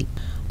recovery.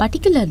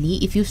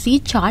 Particularly if you see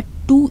chart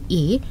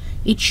 2A,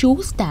 it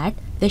shows that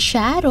the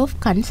share of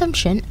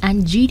consumption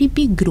and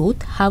GDP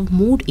growth have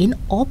moved in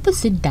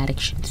opposite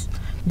directions.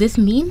 This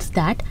means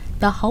that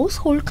the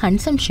household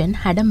consumption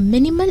had a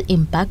minimal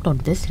impact on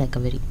this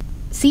recovery.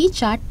 See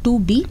chart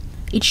 2B,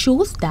 it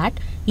shows that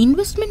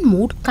investment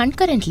moved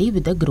concurrently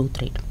with the growth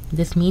rate.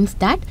 This means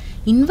that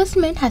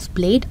investment has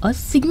played a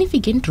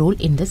significant role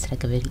in this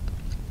recovery.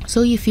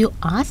 So if you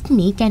ask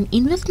me, can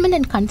investment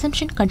and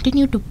consumption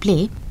continue to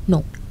play?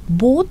 No.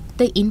 Both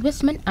the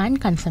investment and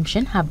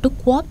consumption have to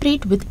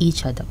cooperate with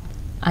each other.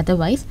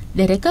 Otherwise,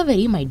 the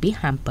recovery might be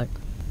hampered.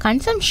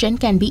 Consumption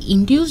can be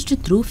induced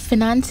through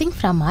financing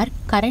from our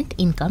current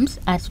incomes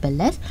as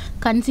well as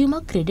consumer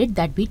credit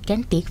that we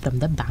can take from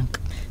the bank.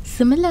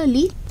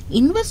 Similarly,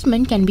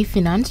 investment can be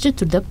financed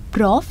through the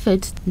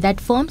profits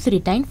that firms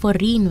retain for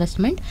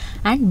reinvestment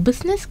and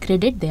business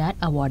credit they are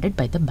awarded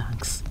by the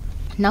banks.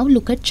 Now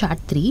look at chart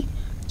 3.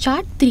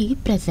 Chart 3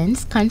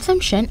 presents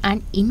consumption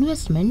and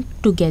investment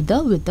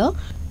together with the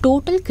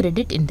total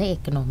credit in the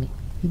economy.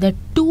 The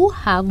two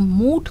have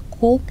moved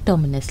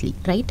co-terminously,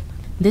 right?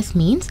 This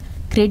means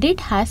credit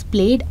has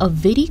played a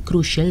very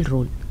crucial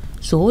role.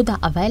 So the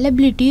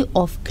availability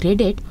of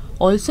credit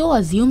also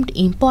assumed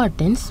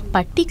importance,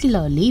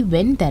 particularly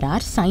when there are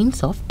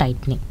signs of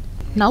tightening.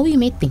 Now you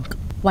may think,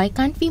 why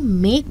can't we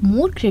make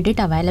more credit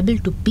available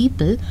to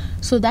people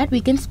so that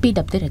we can speed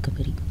up the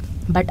recovery?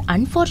 But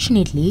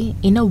unfortunately,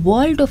 in a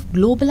world of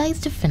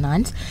globalized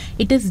finance,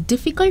 it is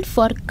difficult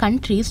for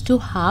countries to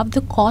have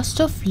the cost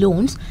of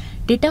loans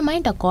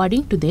determined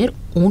according to their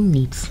own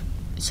needs.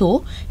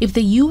 So, if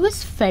the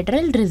US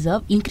Federal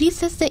Reserve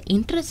increases the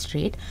interest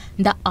rate,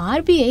 the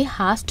RBI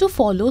has to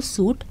follow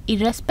suit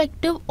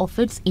irrespective of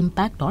its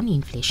impact on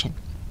inflation.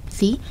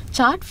 See,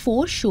 chart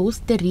 4 shows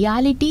the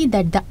reality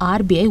that the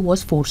RBI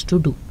was forced to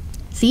do.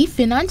 See,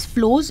 finance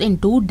flows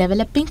into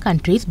developing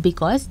countries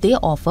because they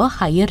offer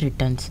higher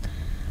returns.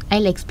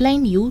 I'll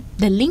explain you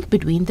the link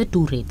between the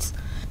two rates.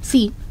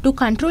 See, to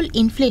control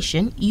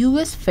inflation,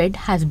 US Fed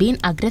has been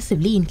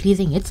aggressively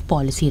increasing its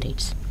policy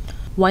rates.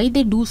 Why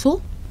they do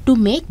so? To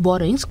make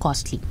borrowings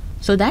costly,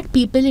 so that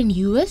people in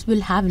US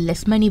will have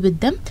less money with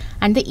them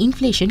and the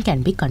inflation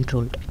can be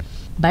controlled.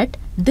 But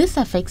this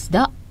affects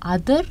the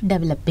other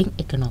developing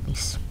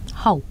economies.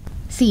 How?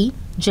 See,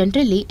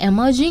 generally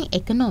emerging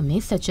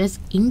economies such as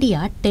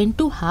India tend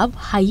to have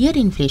higher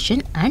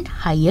inflation and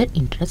higher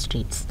interest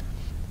rates.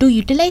 To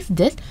utilize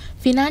this,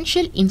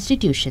 financial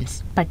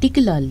institutions,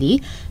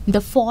 particularly the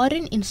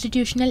foreign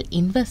institutional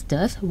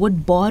investors,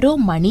 would borrow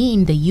money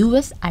in the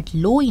US at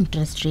low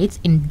interest rates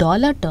in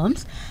dollar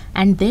terms,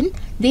 and then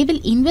they will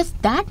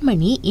invest that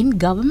money in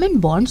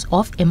government bonds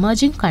of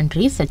emerging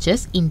countries such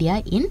as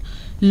India in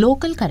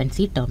local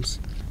currency terms.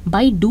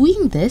 By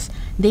doing this,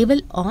 they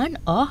will earn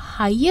a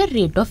higher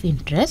rate of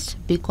interest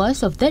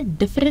because of the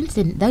difference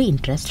in the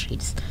interest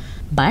rates.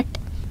 But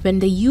when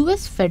the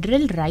US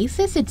Federal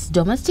raises its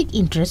domestic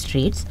interest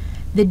rates,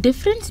 the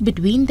difference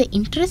between the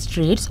interest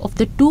rates of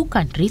the two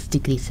countries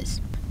decreases.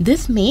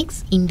 This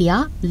makes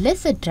India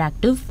less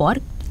attractive for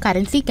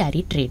currency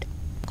carry trade.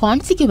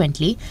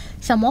 Consequently,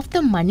 some of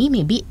the money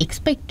may be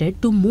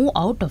expected to move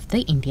out of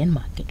the Indian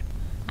market.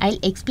 I'll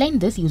explain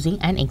this using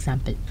an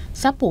example.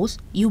 Suppose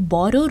you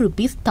borrow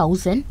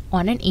 ₹1,000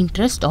 on an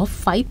interest of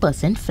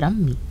 5%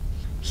 from me.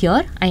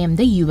 Here I am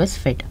the US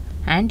Fed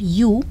and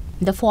you,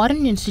 the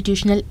foreign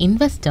institutional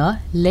investor,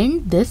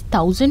 lend this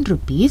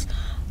 ₹1,000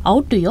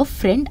 out to your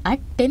friend at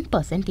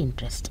 10%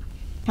 interest.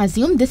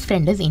 Assume this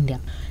friend is India.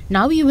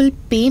 Now you will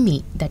pay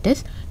me, that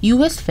is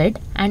US Fed,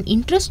 an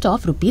interest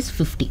of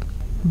 ₹50.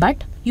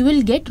 But you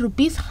will get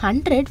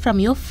 ₹100 from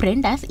your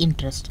friend as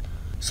interest.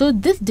 So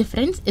this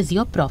difference is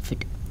your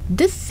profit.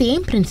 This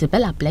same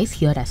principle applies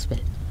here as well.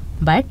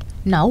 But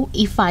now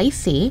if I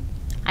say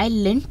I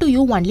lend to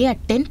you only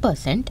at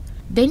 10%,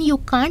 then you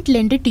can't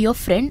lend it to your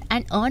friend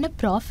and earn a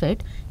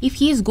profit if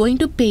he is going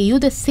to pay you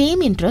the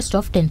same interest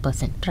of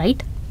 10%,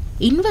 right?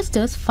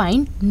 Investors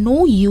find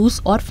no use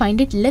or find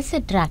it less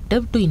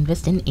attractive to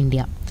invest in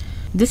India.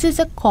 This is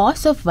a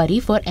cause of worry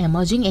for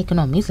emerging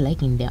economies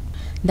like India.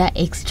 The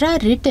extra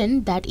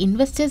return that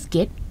investors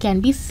get can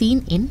be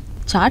seen in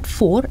chart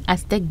 4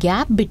 as the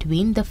gap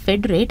between the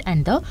Fed rate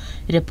and the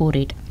repo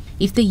rate.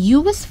 If the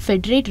US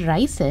Fed rate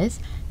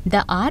rises,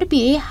 the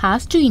RBI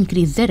has to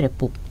increase the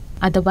repo.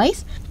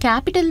 Otherwise,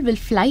 capital will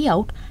fly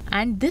out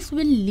and this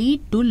will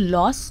lead to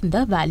loss in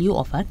the value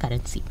of our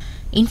currency.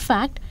 In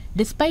fact,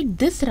 despite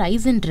this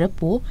rise in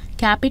repo,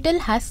 capital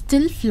has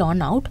still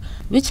flown out,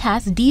 which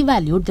has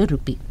devalued the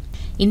rupee.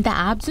 In the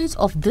absence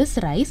of this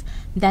rise,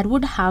 there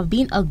would have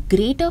been a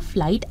greater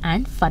flight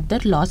and further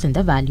loss in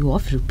the value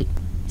of rupee.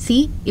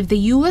 See, if the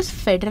US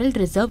Federal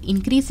Reserve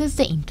increases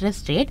the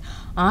interest rate,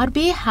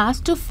 RBI has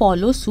to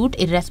follow suit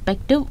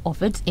irrespective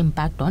of its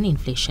impact on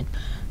inflation.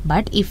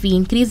 But if we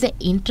increase the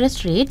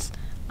interest rates,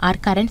 our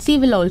currency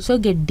will also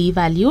get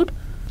devalued.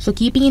 So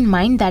keeping in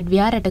mind that we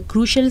are at a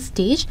crucial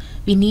stage,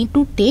 we need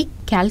to take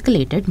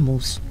calculated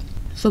moves.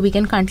 So we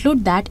can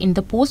conclude that in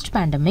the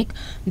post-pandemic,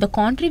 the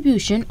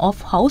contribution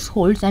of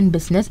households and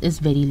business is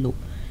very low.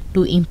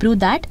 To improve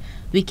that,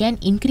 we can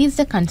increase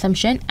the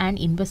consumption and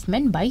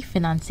investment by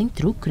financing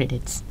through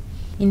credits.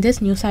 In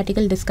this news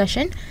article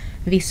discussion,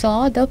 we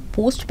saw the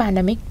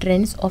post-pandemic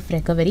trends of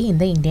recovery in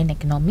the Indian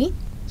economy.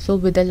 So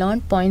with the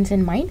learned points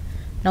in mind,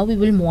 now we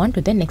will move on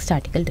to the next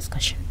article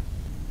discussion.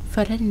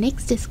 For our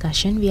next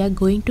discussion, we are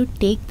going to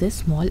take this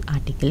small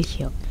article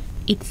here.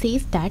 It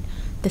says that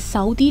the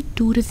Saudi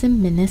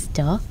tourism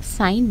minister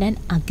signed an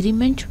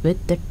agreement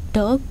with the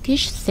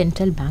Turkish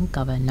central bank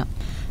governor.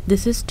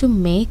 This is to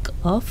make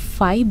a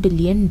 $5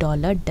 billion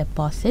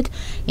deposit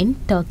in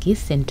Turkey's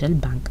central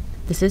bank.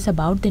 This is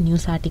about the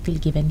news article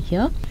given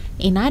here.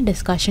 In our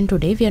discussion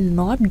today, we are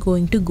not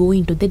going to go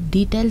into the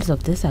details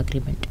of this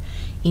agreement.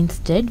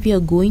 Instead, we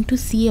are going to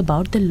see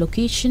about the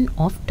location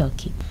of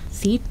Turkey.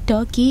 See,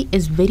 Turkey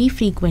is very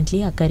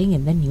frequently occurring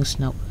in the news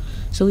now.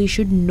 So you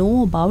should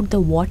know about the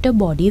water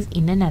bodies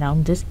in and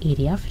around this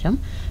area from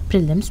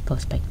prelims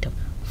perspective.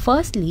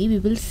 Firstly, we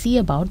will see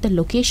about the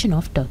location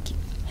of Turkey.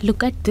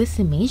 Look at this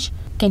image.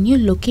 Can you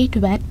locate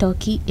where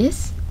Turkey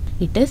is?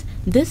 It is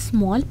this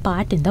small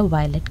part in the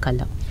violet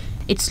color.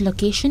 Its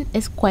location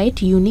is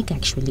quite unique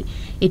actually.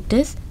 It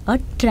is a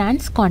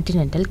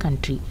transcontinental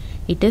country.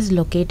 It is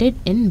located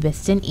in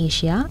Western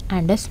Asia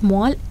and a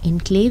small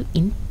enclave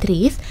in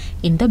Thrace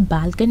in the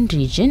Balkan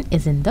region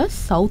is in the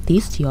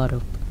Southeast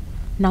Europe.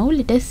 Now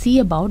let us see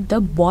about the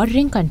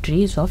bordering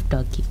countries of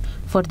Turkey.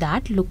 For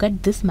that, look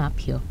at this map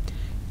here.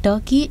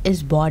 Turkey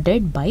is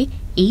bordered by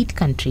 8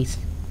 countries.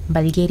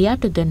 Bulgaria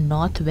to the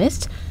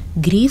northwest,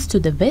 Greece to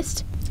the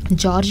west,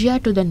 Georgia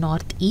to the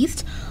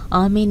northeast,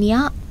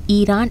 Armenia,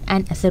 Iran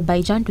and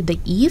Azerbaijan to the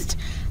east,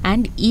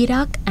 and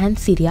Iraq and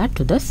Syria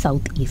to the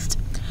southeast.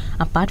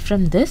 Apart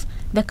from this,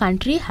 the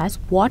country has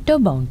water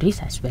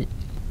boundaries as well.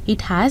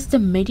 It has the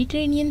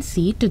Mediterranean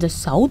Sea to the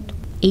south,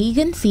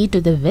 Aegean Sea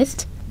to the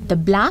west, the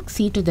Black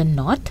Sea to the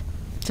north.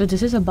 So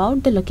this is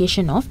about the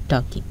location of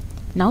Turkey.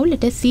 Now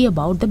let us see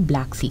about the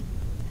Black Sea.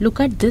 Look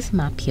at this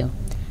map here.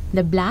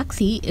 The Black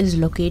Sea is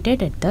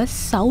located at the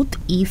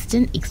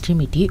southeastern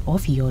extremity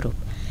of Europe.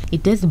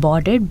 It is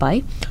bordered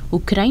by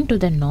Ukraine to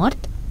the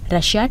north,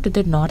 Russia to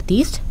the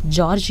northeast,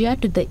 Georgia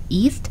to the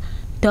east,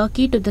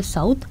 Turkey to the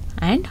south,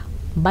 and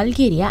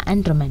Bulgaria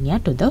and Romania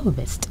to the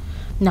west.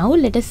 Now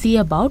let us see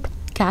about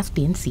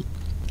Caspian Sea.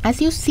 As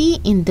you see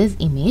in this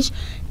image,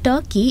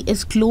 Turkey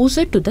is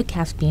closer to the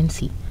Caspian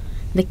Sea.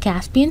 The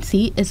Caspian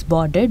Sea is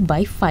bordered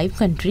by 5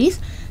 countries: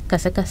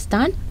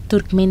 Kazakhstan,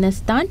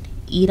 Turkmenistan,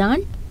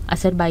 Iran,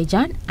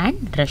 Azerbaijan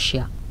and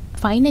Russia.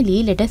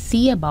 Finally, let us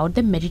see about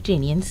the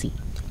Mediterranean Sea.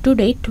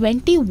 Today,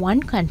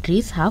 21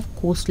 countries have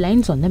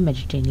coastlines on the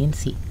Mediterranean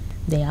Sea.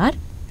 They are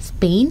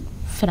Spain,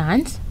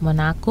 France,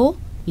 Monaco,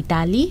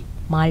 Italy,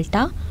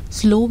 Malta,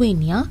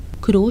 Slovenia,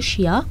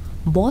 Croatia,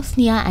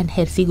 Bosnia and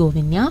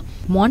Herzegovina,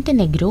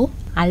 Montenegro,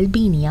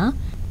 Albania,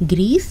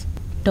 Greece,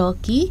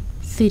 Turkey,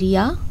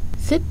 Syria,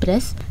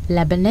 Cyprus,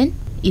 Lebanon,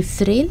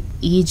 Israel,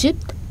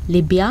 Egypt,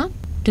 Libya,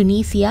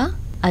 Tunisia,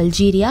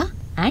 Algeria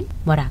and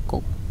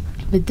Morocco.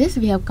 With this,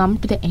 we have come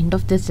to the end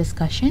of this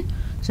discussion.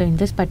 So in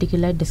this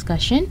particular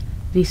discussion,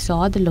 we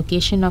saw the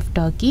location of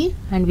Turkey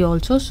and we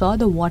also saw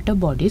the water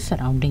bodies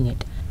surrounding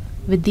it.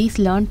 With these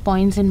learned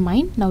points in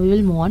mind, now we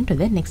will move on to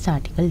the next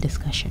article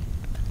discussion.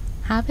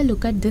 Have a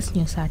look at this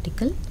news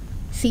article.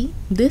 See,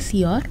 this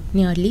year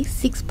nearly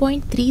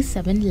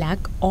 6.37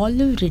 lakh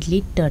olive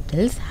ridley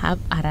turtles have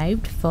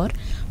arrived for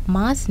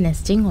mass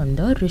nesting on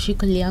the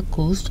Rishikelia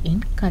coast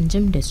in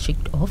Kanjam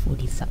district of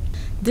Odisha.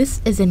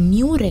 This is a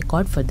new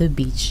record for the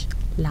beach.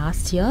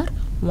 Last year,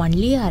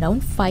 only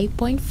around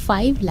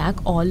 5.5 lakh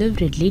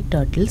olive ridley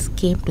turtles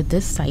came to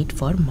this site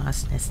for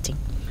mass nesting.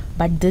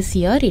 But this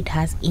year it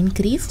has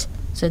increased.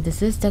 So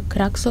this is the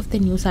crux of the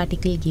news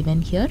article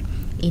given here.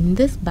 In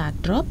this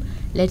backdrop,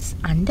 let's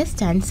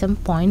understand some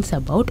points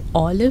about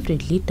olive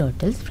ridley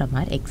turtles from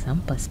our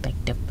exam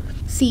perspective.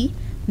 See,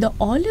 the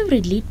olive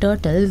ridley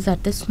turtles are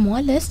the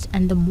smallest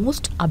and the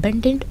most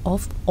abundant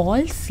of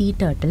all sea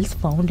turtles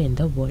found in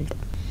the world.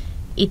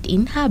 It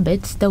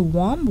inhabits the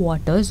warm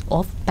waters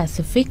of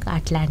Pacific,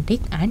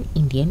 Atlantic and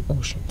Indian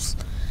Oceans.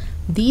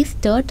 These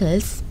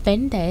turtles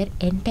spend their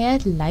entire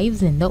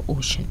lives in the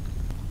ocean.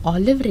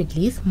 Olive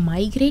ridleys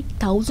migrate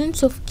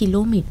thousands of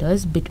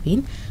kilometers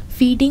between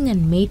feeding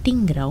and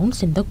mating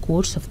grounds in the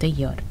course of the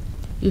year.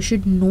 You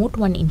should note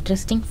one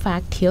interesting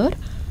fact here.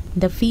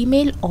 The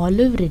female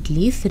olive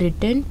ridleys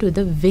return to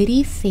the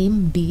very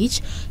same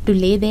beach to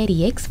lay their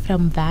eggs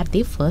from where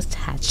they first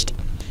hatched.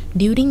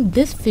 During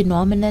this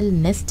phenomenal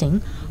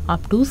nesting,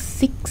 up to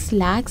 6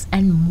 lakhs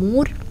and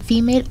more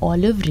female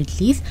olive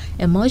ridleys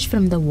emerge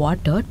from the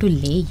water to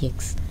lay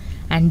eggs.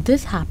 And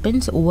this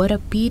happens over a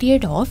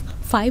period of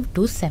 5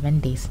 to 7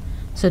 days.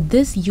 So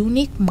this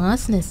unique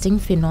mass nesting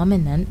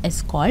phenomenon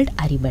is called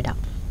aribada.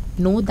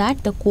 Know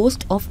that the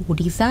coast of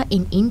Odisha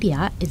in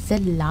India is the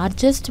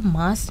largest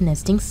mass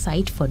nesting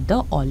site for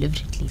the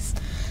olive ridleys.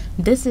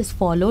 This is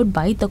followed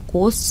by the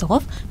coasts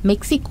of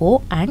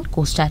Mexico and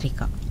Costa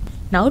Rica.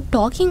 Now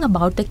talking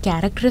about the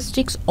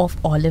characteristics of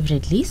olive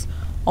ridleys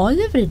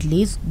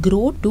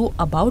grow to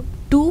about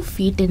 2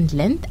 feet in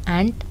length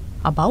and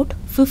about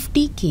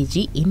 50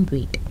 kg in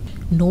weight.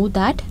 Know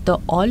that the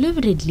olive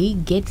ridley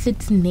gets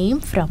its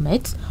name from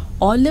its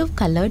olive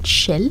colored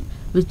shell,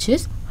 which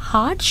is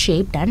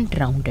heart-shaped and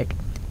rounded.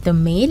 The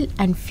male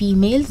and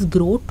females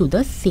grow to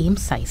the same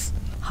size.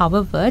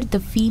 However, the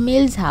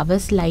females have a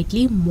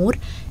slightly more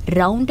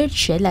rounded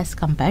shell as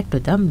compared to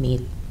the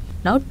male.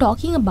 Now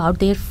talking about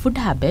their food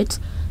habits,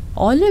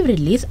 olive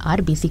ridleys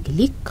are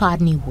basically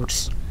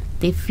carnivores.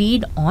 They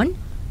feed on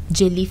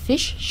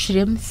jellyfish,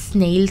 shrimp,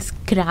 snails,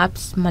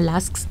 crabs,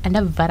 mollusks and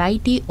a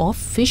variety of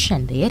fish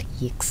and their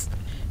eggs.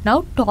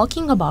 Now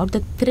talking about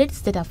the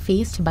threats that are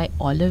faced by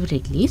olive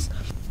ridleys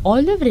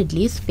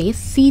face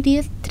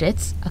serious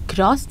threats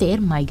across their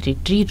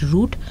migratory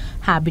route,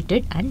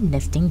 habitat and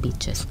nesting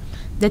beaches.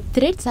 The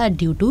threats are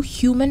due to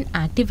human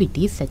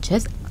activities such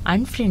as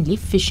unfriendly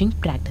fishing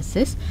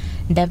practices,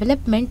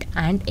 development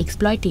and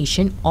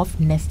exploitation of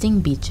nesting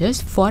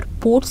beaches for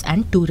ports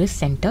and tourist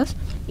centers.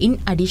 In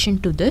addition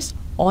to this,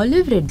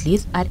 olive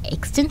ridleys are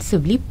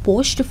extensively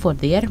poached for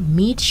their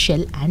meat,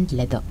 shell and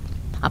leather.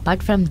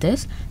 Apart from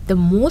this, the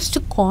most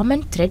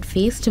common threat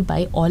faced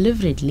by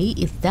olive ridley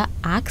is the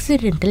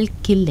accidental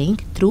killing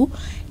through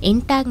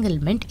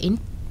entanglement in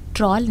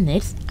trawl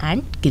nets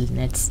and gill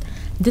nets.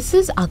 This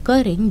is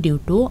occurring due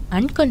to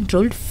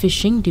uncontrolled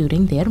fishing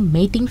during their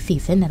mating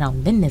season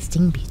around the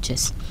nesting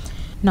beaches.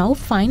 Now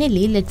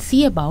finally, let's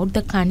see about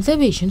the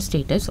conservation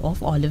status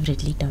of olive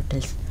ridley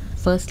turtles.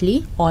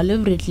 Firstly,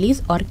 olive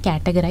ridleys are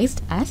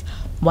categorized as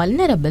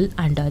vulnerable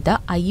under the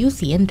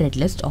IUCN Red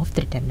List of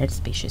Threatened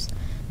Species.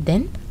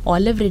 Then,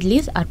 olive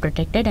ridleys are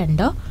protected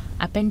under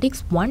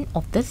Appendix 1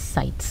 of the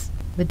CITES.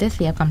 With this,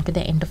 we have come to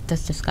the end of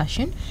this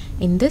discussion.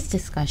 In this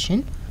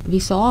discussion, we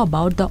saw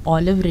about the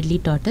olive ridley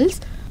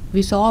turtles.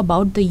 We saw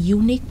about the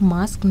unique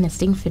mask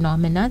nesting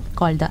phenomena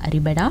called the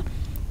aribada.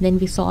 Then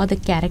we saw the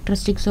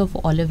characteristics of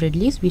olive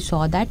ridleys. We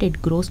saw that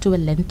it grows to a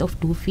length of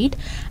 2 feet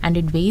and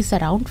it weighs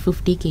around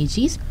 50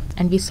 kgs.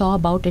 And we saw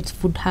about its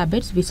food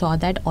habits. We saw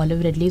that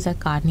olive ridleys are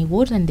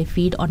carnivores and they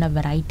feed on a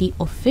variety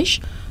of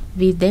fish.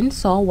 We then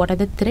saw what are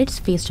the threats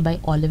faced by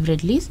olive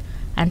ridleys.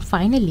 And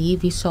finally,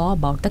 we saw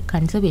about the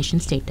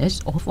conservation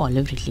status of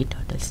olive ridley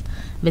turtles.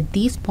 With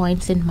these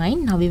points in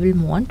mind, now we will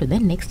move on to the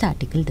next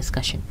article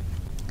discussion.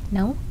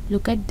 Now,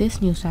 look at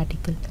this news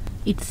article.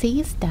 It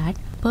says that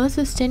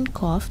persistent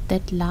cough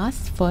that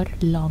lasts for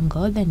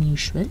longer than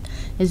usual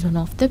is one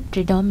of the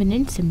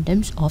predominant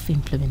symptoms of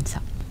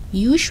influenza.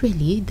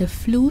 Usually, the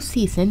flu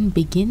season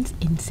begins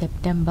in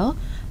September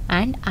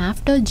and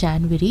after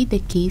January, the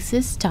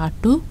cases start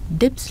to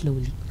dip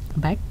slowly.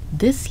 But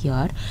this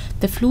year,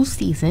 the flu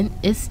season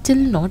is still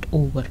not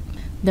over.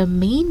 The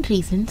main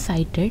reason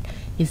cited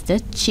is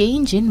the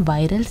change in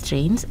viral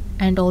strains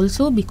and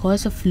also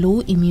because of low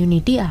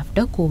immunity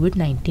after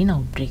COVID-19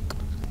 outbreak.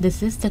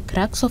 This is the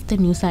crux of the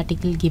news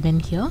article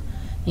given here.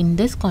 In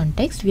this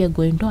context, we are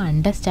going to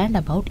understand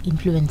about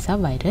influenza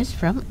virus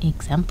from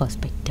exam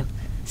perspective.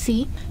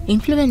 See,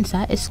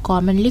 influenza is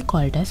commonly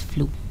called as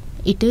flu.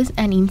 It is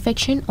an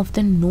infection of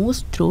the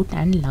nose, throat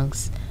and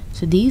lungs.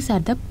 So these are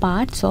the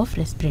parts of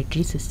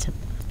respiratory system,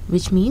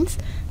 which means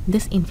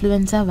this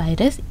influenza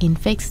virus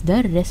infects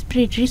the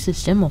respiratory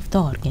system of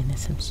the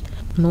organisms.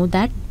 Know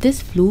that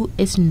this flu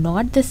is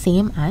not the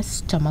same as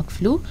stomach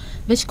flu,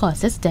 which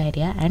causes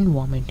diarrhea and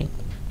vomiting.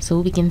 So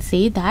we can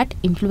say that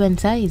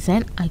influenza is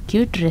an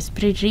acute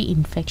respiratory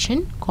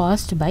infection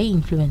caused by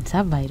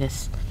influenza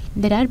virus.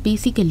 There are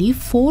basically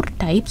 4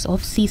 types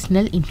of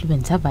seasonal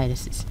influenza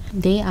viruses.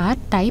 They are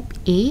type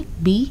A,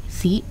 B,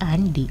 C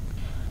and D.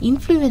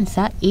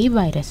 Influenza A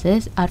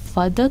viruses are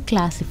further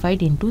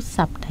classified into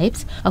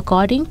subtypes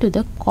according to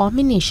the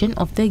combination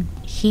of the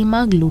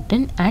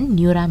hemagglutinin and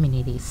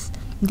neuraminidase.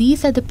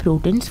 These are the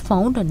proteins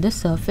found on the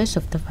surface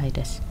of the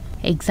virus.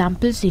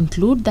 Examples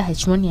include the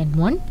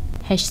H1N1,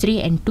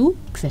 H3N2,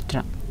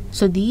 etc.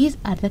 So these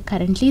are the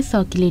currently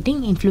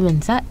circulating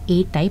influenza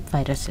A type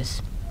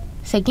viruses.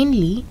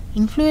 Secondly,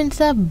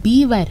 influenza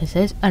B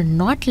viruses are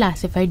not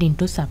classified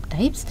into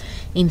subtypes.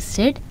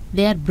 Instead,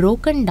 they are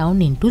broken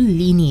down into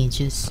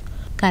lineages.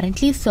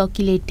 Currently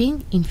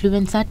circulating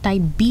influenza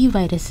type B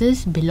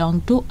viruses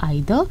belong to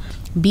either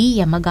B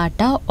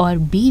Yamagata or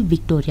B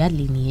Victoria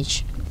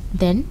lineage.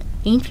 Then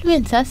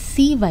influenza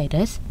C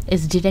virus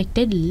is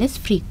detected less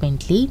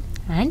frequently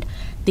and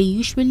they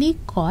usually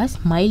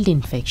cause mild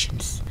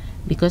infections.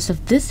 Because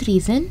of this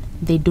reason,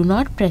 they do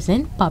not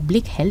present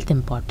public health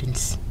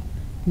importance.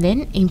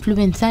 Then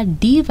influenza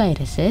D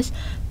viruses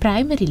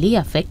primarily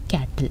affect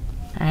cattle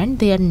and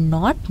they are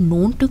not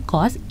known to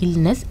cause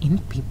illness in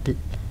people.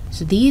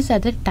 So these are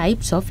the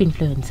types of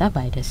influenza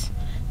virus.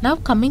 Now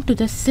coming to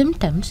the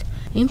symptoms,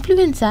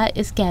 influenza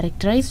is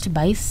characterized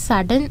by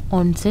sudden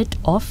onset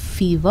of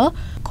fever,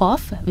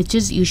 cough, which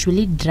is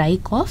usually dry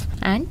cough,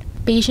 and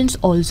patients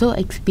also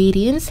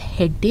experience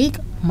headache,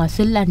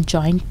 muscle and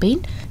joint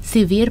pain,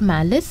 severe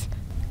malaise,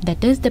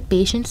 that is the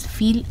patients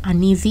feel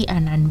uneasy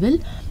and unwell,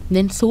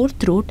 then sore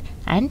throat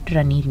and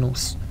runny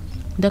nose.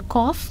 The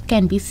cough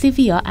can be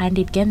severe and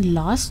it can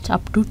last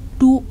up to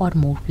 2 or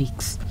more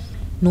weeks.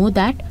 Know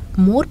that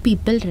more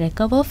people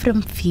recover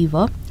from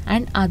fever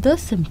and other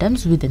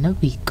symptoms within a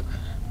week.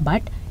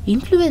 But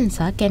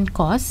influenza can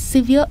cause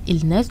severe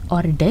illness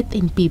or death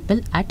in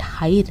people at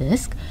high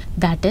risk,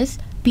 that is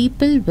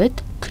people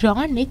with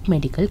chronic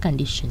medical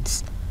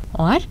conditions,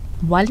 or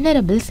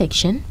vulnerable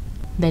section,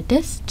 that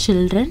is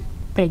children,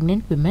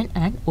 pregnant women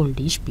and old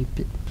age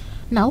people.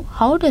 Now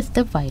how does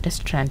the virus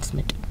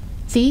transmit?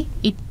 See,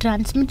 it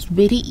transmits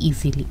very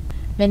easily.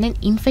 When an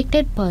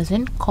infected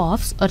person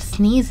coughs or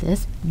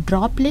sneezes,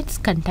 droplets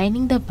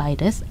containing the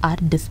virus are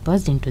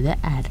dispersed into the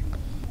air.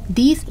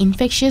 These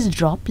infectious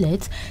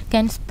droplets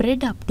can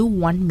spread up to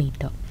 1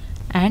 meter.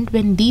 And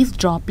when these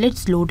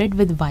droplets loaded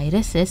with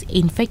viruses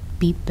infect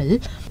people,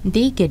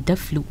 they get the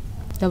flu.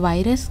 The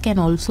virus can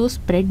also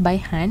spread by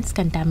hands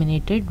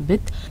contaminated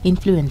with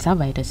influenza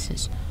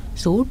viruses.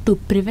 So, to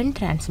prevent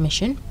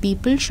transmission,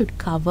 people should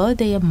cover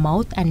their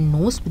mouth and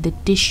nose with a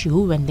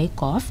tissue when they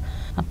cough.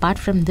 Apart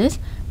from this,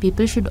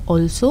 people should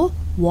also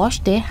wash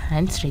their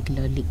hands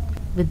regularly.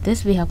 With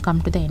this, we have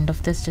come to the end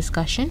of this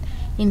discussion.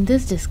 In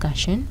this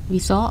discussion, we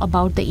saw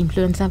about the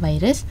influenza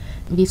virus.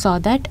 We saw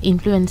that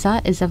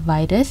influenza is a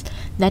virus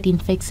that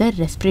infects the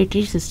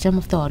respiratory system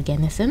of the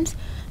organisms.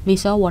 We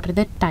saw what are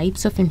the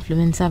types of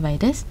influenza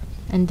virus,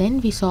 and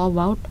then we saw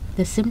about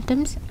the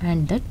symptoms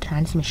and the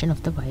transmission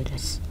of the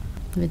virus.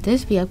 With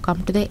this, we have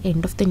come to the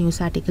end of the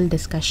news article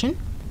discussion.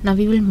 Now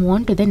we will move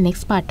on to the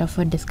next part of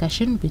our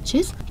discussion, which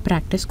is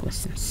practice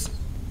questions.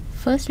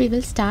 First, we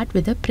will start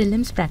with the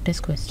prelims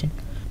practice question.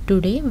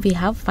 Today we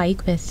have 5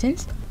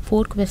 questions.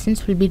 4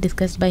 questions will be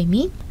discussed by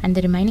me and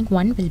the remaining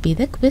 1 will be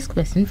the quiz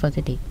question for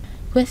the day.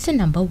 Question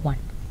number 1.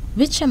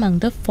 Which among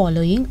the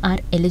following are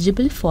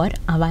eligible for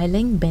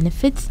availing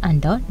benefits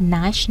under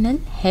National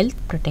Health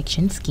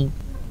Protection Scheme?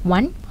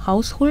 1.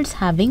 Households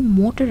having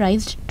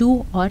motorized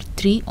 2 or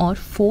 3 or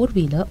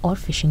 4-wheeler or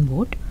fishing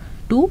boat.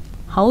 2.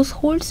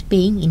 Households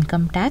paying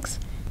income tax.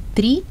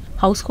 3.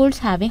 Households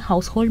having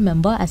household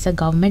member as a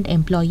government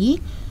employee.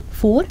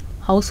 4.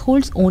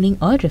 Households owning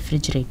a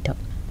refrigerator.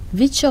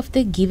 Which of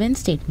the given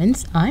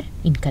statements are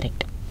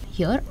incorrect?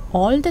 Here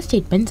all the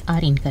statements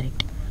are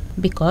incorrect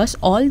because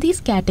all these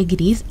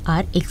categories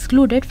are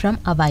excluded from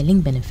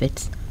availing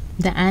benefits.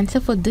 The answer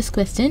for this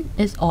question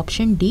is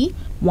option D,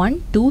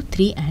 1, 2,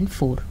 3 and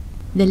 4.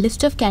 The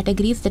list of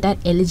categories that are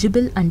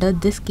eligible under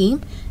this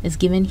scheme is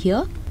given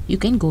here. You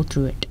can go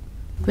through it.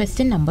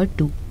 Question number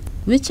 2.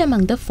 Which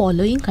among the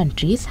following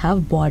countries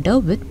have border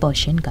with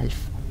Persian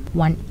Gulf?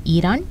 1.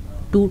 Iran,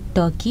 2.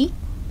 Turkey,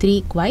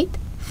 3. Kuwait,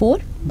 4.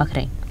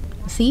 Bahrain.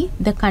 See,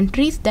 the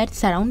countries that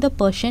surround the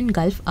Persian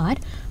Gulf are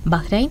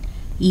Bahrain,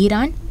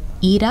 Iran,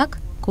 Iraq,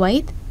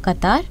 Kuwait,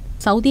 Qatar,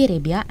 Saudi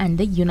Arabia and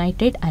the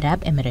United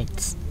Arab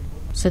Emirates.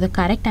 So the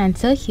correct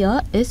answer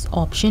here is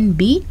option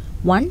B,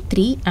 1,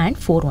 3 and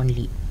 4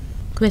 only.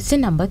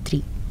 Question number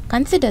 3.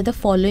 Consider the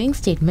following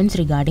statements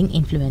regarding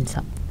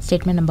influenza.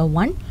 Statement number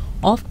 1.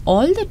 Of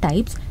all the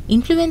types,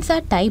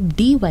 influenza type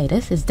D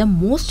virus is the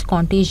most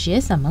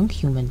contagious among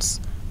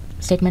humans.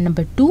 Statement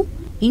number 2.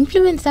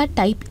 Influenza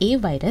type A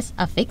virus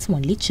affects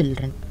only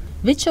children.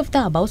 Which of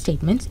the above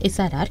statements is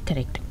or are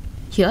correct?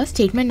 Here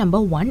statement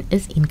number 1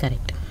 is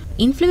incorrect.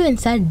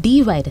 Influenza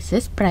D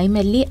viruses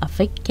primarily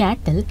affect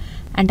cattle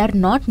and are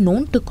not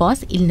known to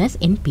cause illness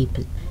in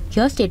people.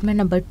 Here statement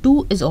number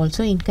 2 is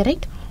also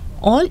incorrect.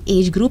 All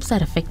age groups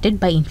are affected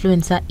by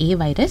influenza A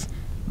virus,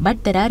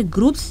 but there are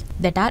groups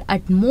that are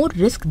at more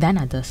risk than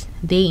others.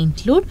 They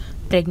include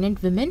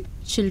pregnant women,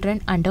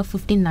 children under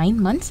 59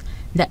 months,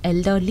 the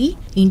elderly,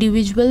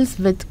 individuals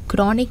with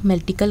chronic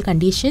medical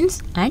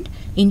conditions and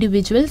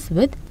individuals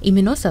with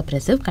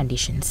immunosuppressive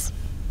conditions.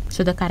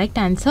 So the correct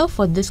answer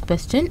for this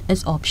question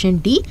is option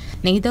D,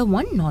 neither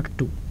 1 nor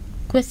 2.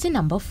 Question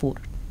number 4.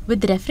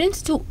 With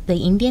reference to the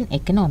Indian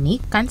economy,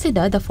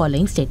 consider the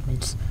following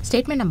statements.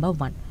 Statement number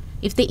 1.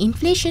 If the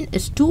inflation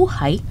is too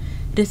high,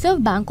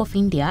 Reserve Bank of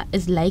India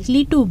is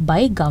likely to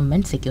buy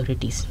government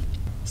securities.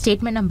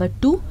 Statement number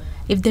 2.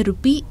 If the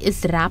rupee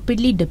is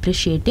rapidly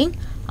depreciating,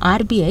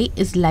 RBI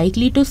is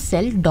likely to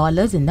sell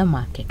dollars in the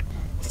market.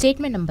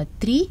 Statement number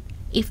 3.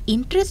 If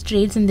interest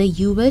rates in the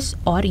US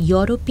or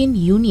European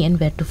Union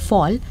were to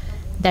fall,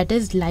 that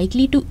is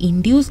likely to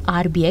induce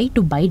RBI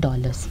to buy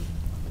dollars.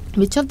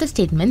 Which of the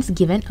statements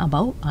given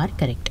above are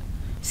correct?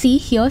 See,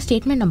 here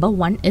statement number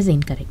 1 is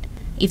incorrect.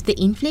 If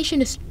the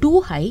inflation is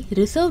too high,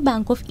 Reserve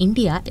Bank of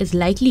India is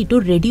likely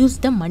to reduce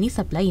the money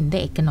supply in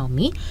the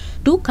economy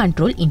to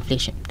control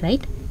inflation,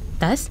 right?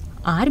 Thus,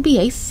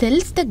 RBI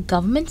sells the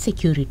government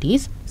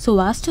securities so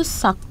as to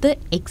suck the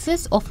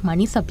excess of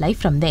money supply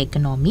from the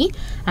economy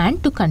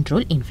and to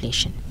control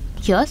inflation.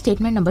 Here,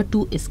 statement number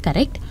 2 is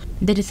correct.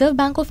 The Reserve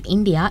Bank of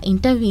India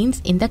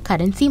intervenes in the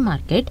currency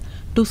market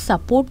to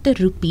support the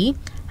rupee,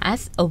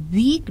 as a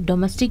weak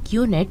domestic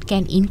unit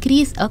can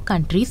increase a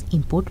country's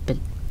import bill.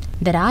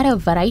 There are a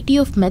variety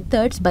of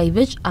methods by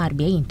which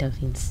RBI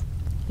intervenes.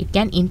 It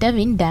can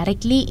intervene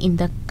directly in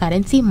the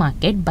currency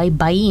market by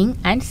buying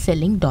and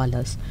selling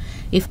dollars.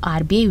 If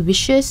RBI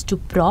wishes to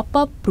prop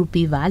up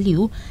rupee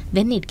value,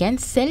 then it can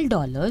sell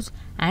dollars,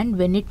 and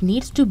when it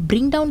needs to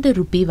bring down the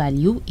rupee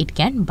value, it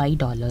can buy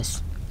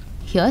dollars.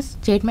 Here,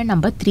 statement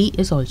number 3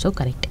 is also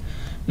correct.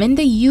 When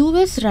the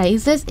US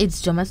raises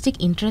its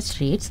domestic interest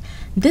rates,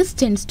 this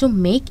tends to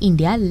make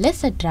India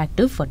less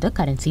attractive for the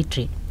currency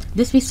trade.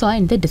 This we saw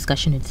in the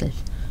discussion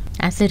itself.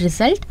 As a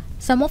result,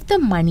 some of the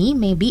money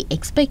may be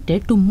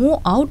expected to move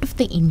out of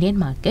the Indian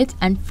markets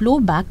and flow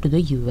back to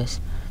the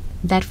US.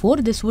 Therefore,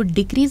 this would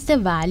decrease the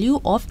value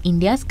of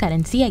India's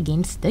currency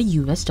against the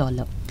US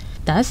dollar.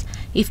 Thus,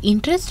 if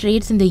interest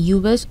rates in the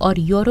US or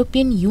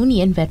European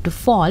Union were to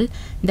fall,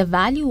 the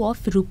value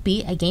of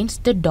rupee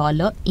against the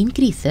dollar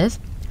increases,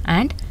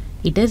 and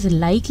it is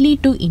likely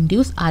to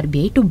induce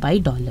RBI to buy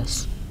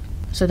dollars.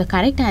 So the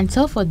correct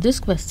answer for this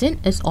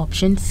question is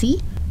option C,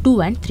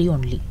 2 and 3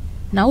 only.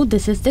 Now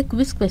this is the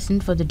quiz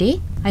question for the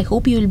day. I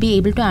hope you will be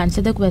able to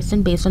answer the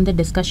question based on the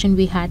discussion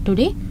we had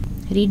today.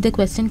 Read the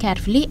question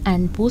carefully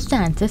and post the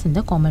answers in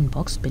the comment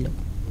box below.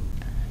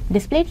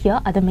 Displayed here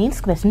are the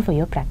mains question for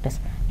your practice.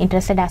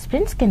 Interested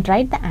aspirants can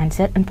write the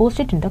answer and post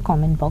it in the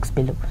comment box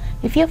below.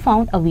 If you have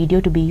found a video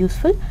to be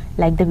useful,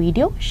 like the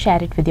video,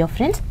 share it with your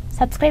friends,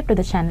 subscribe to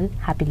the channel.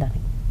 Happy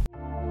learning.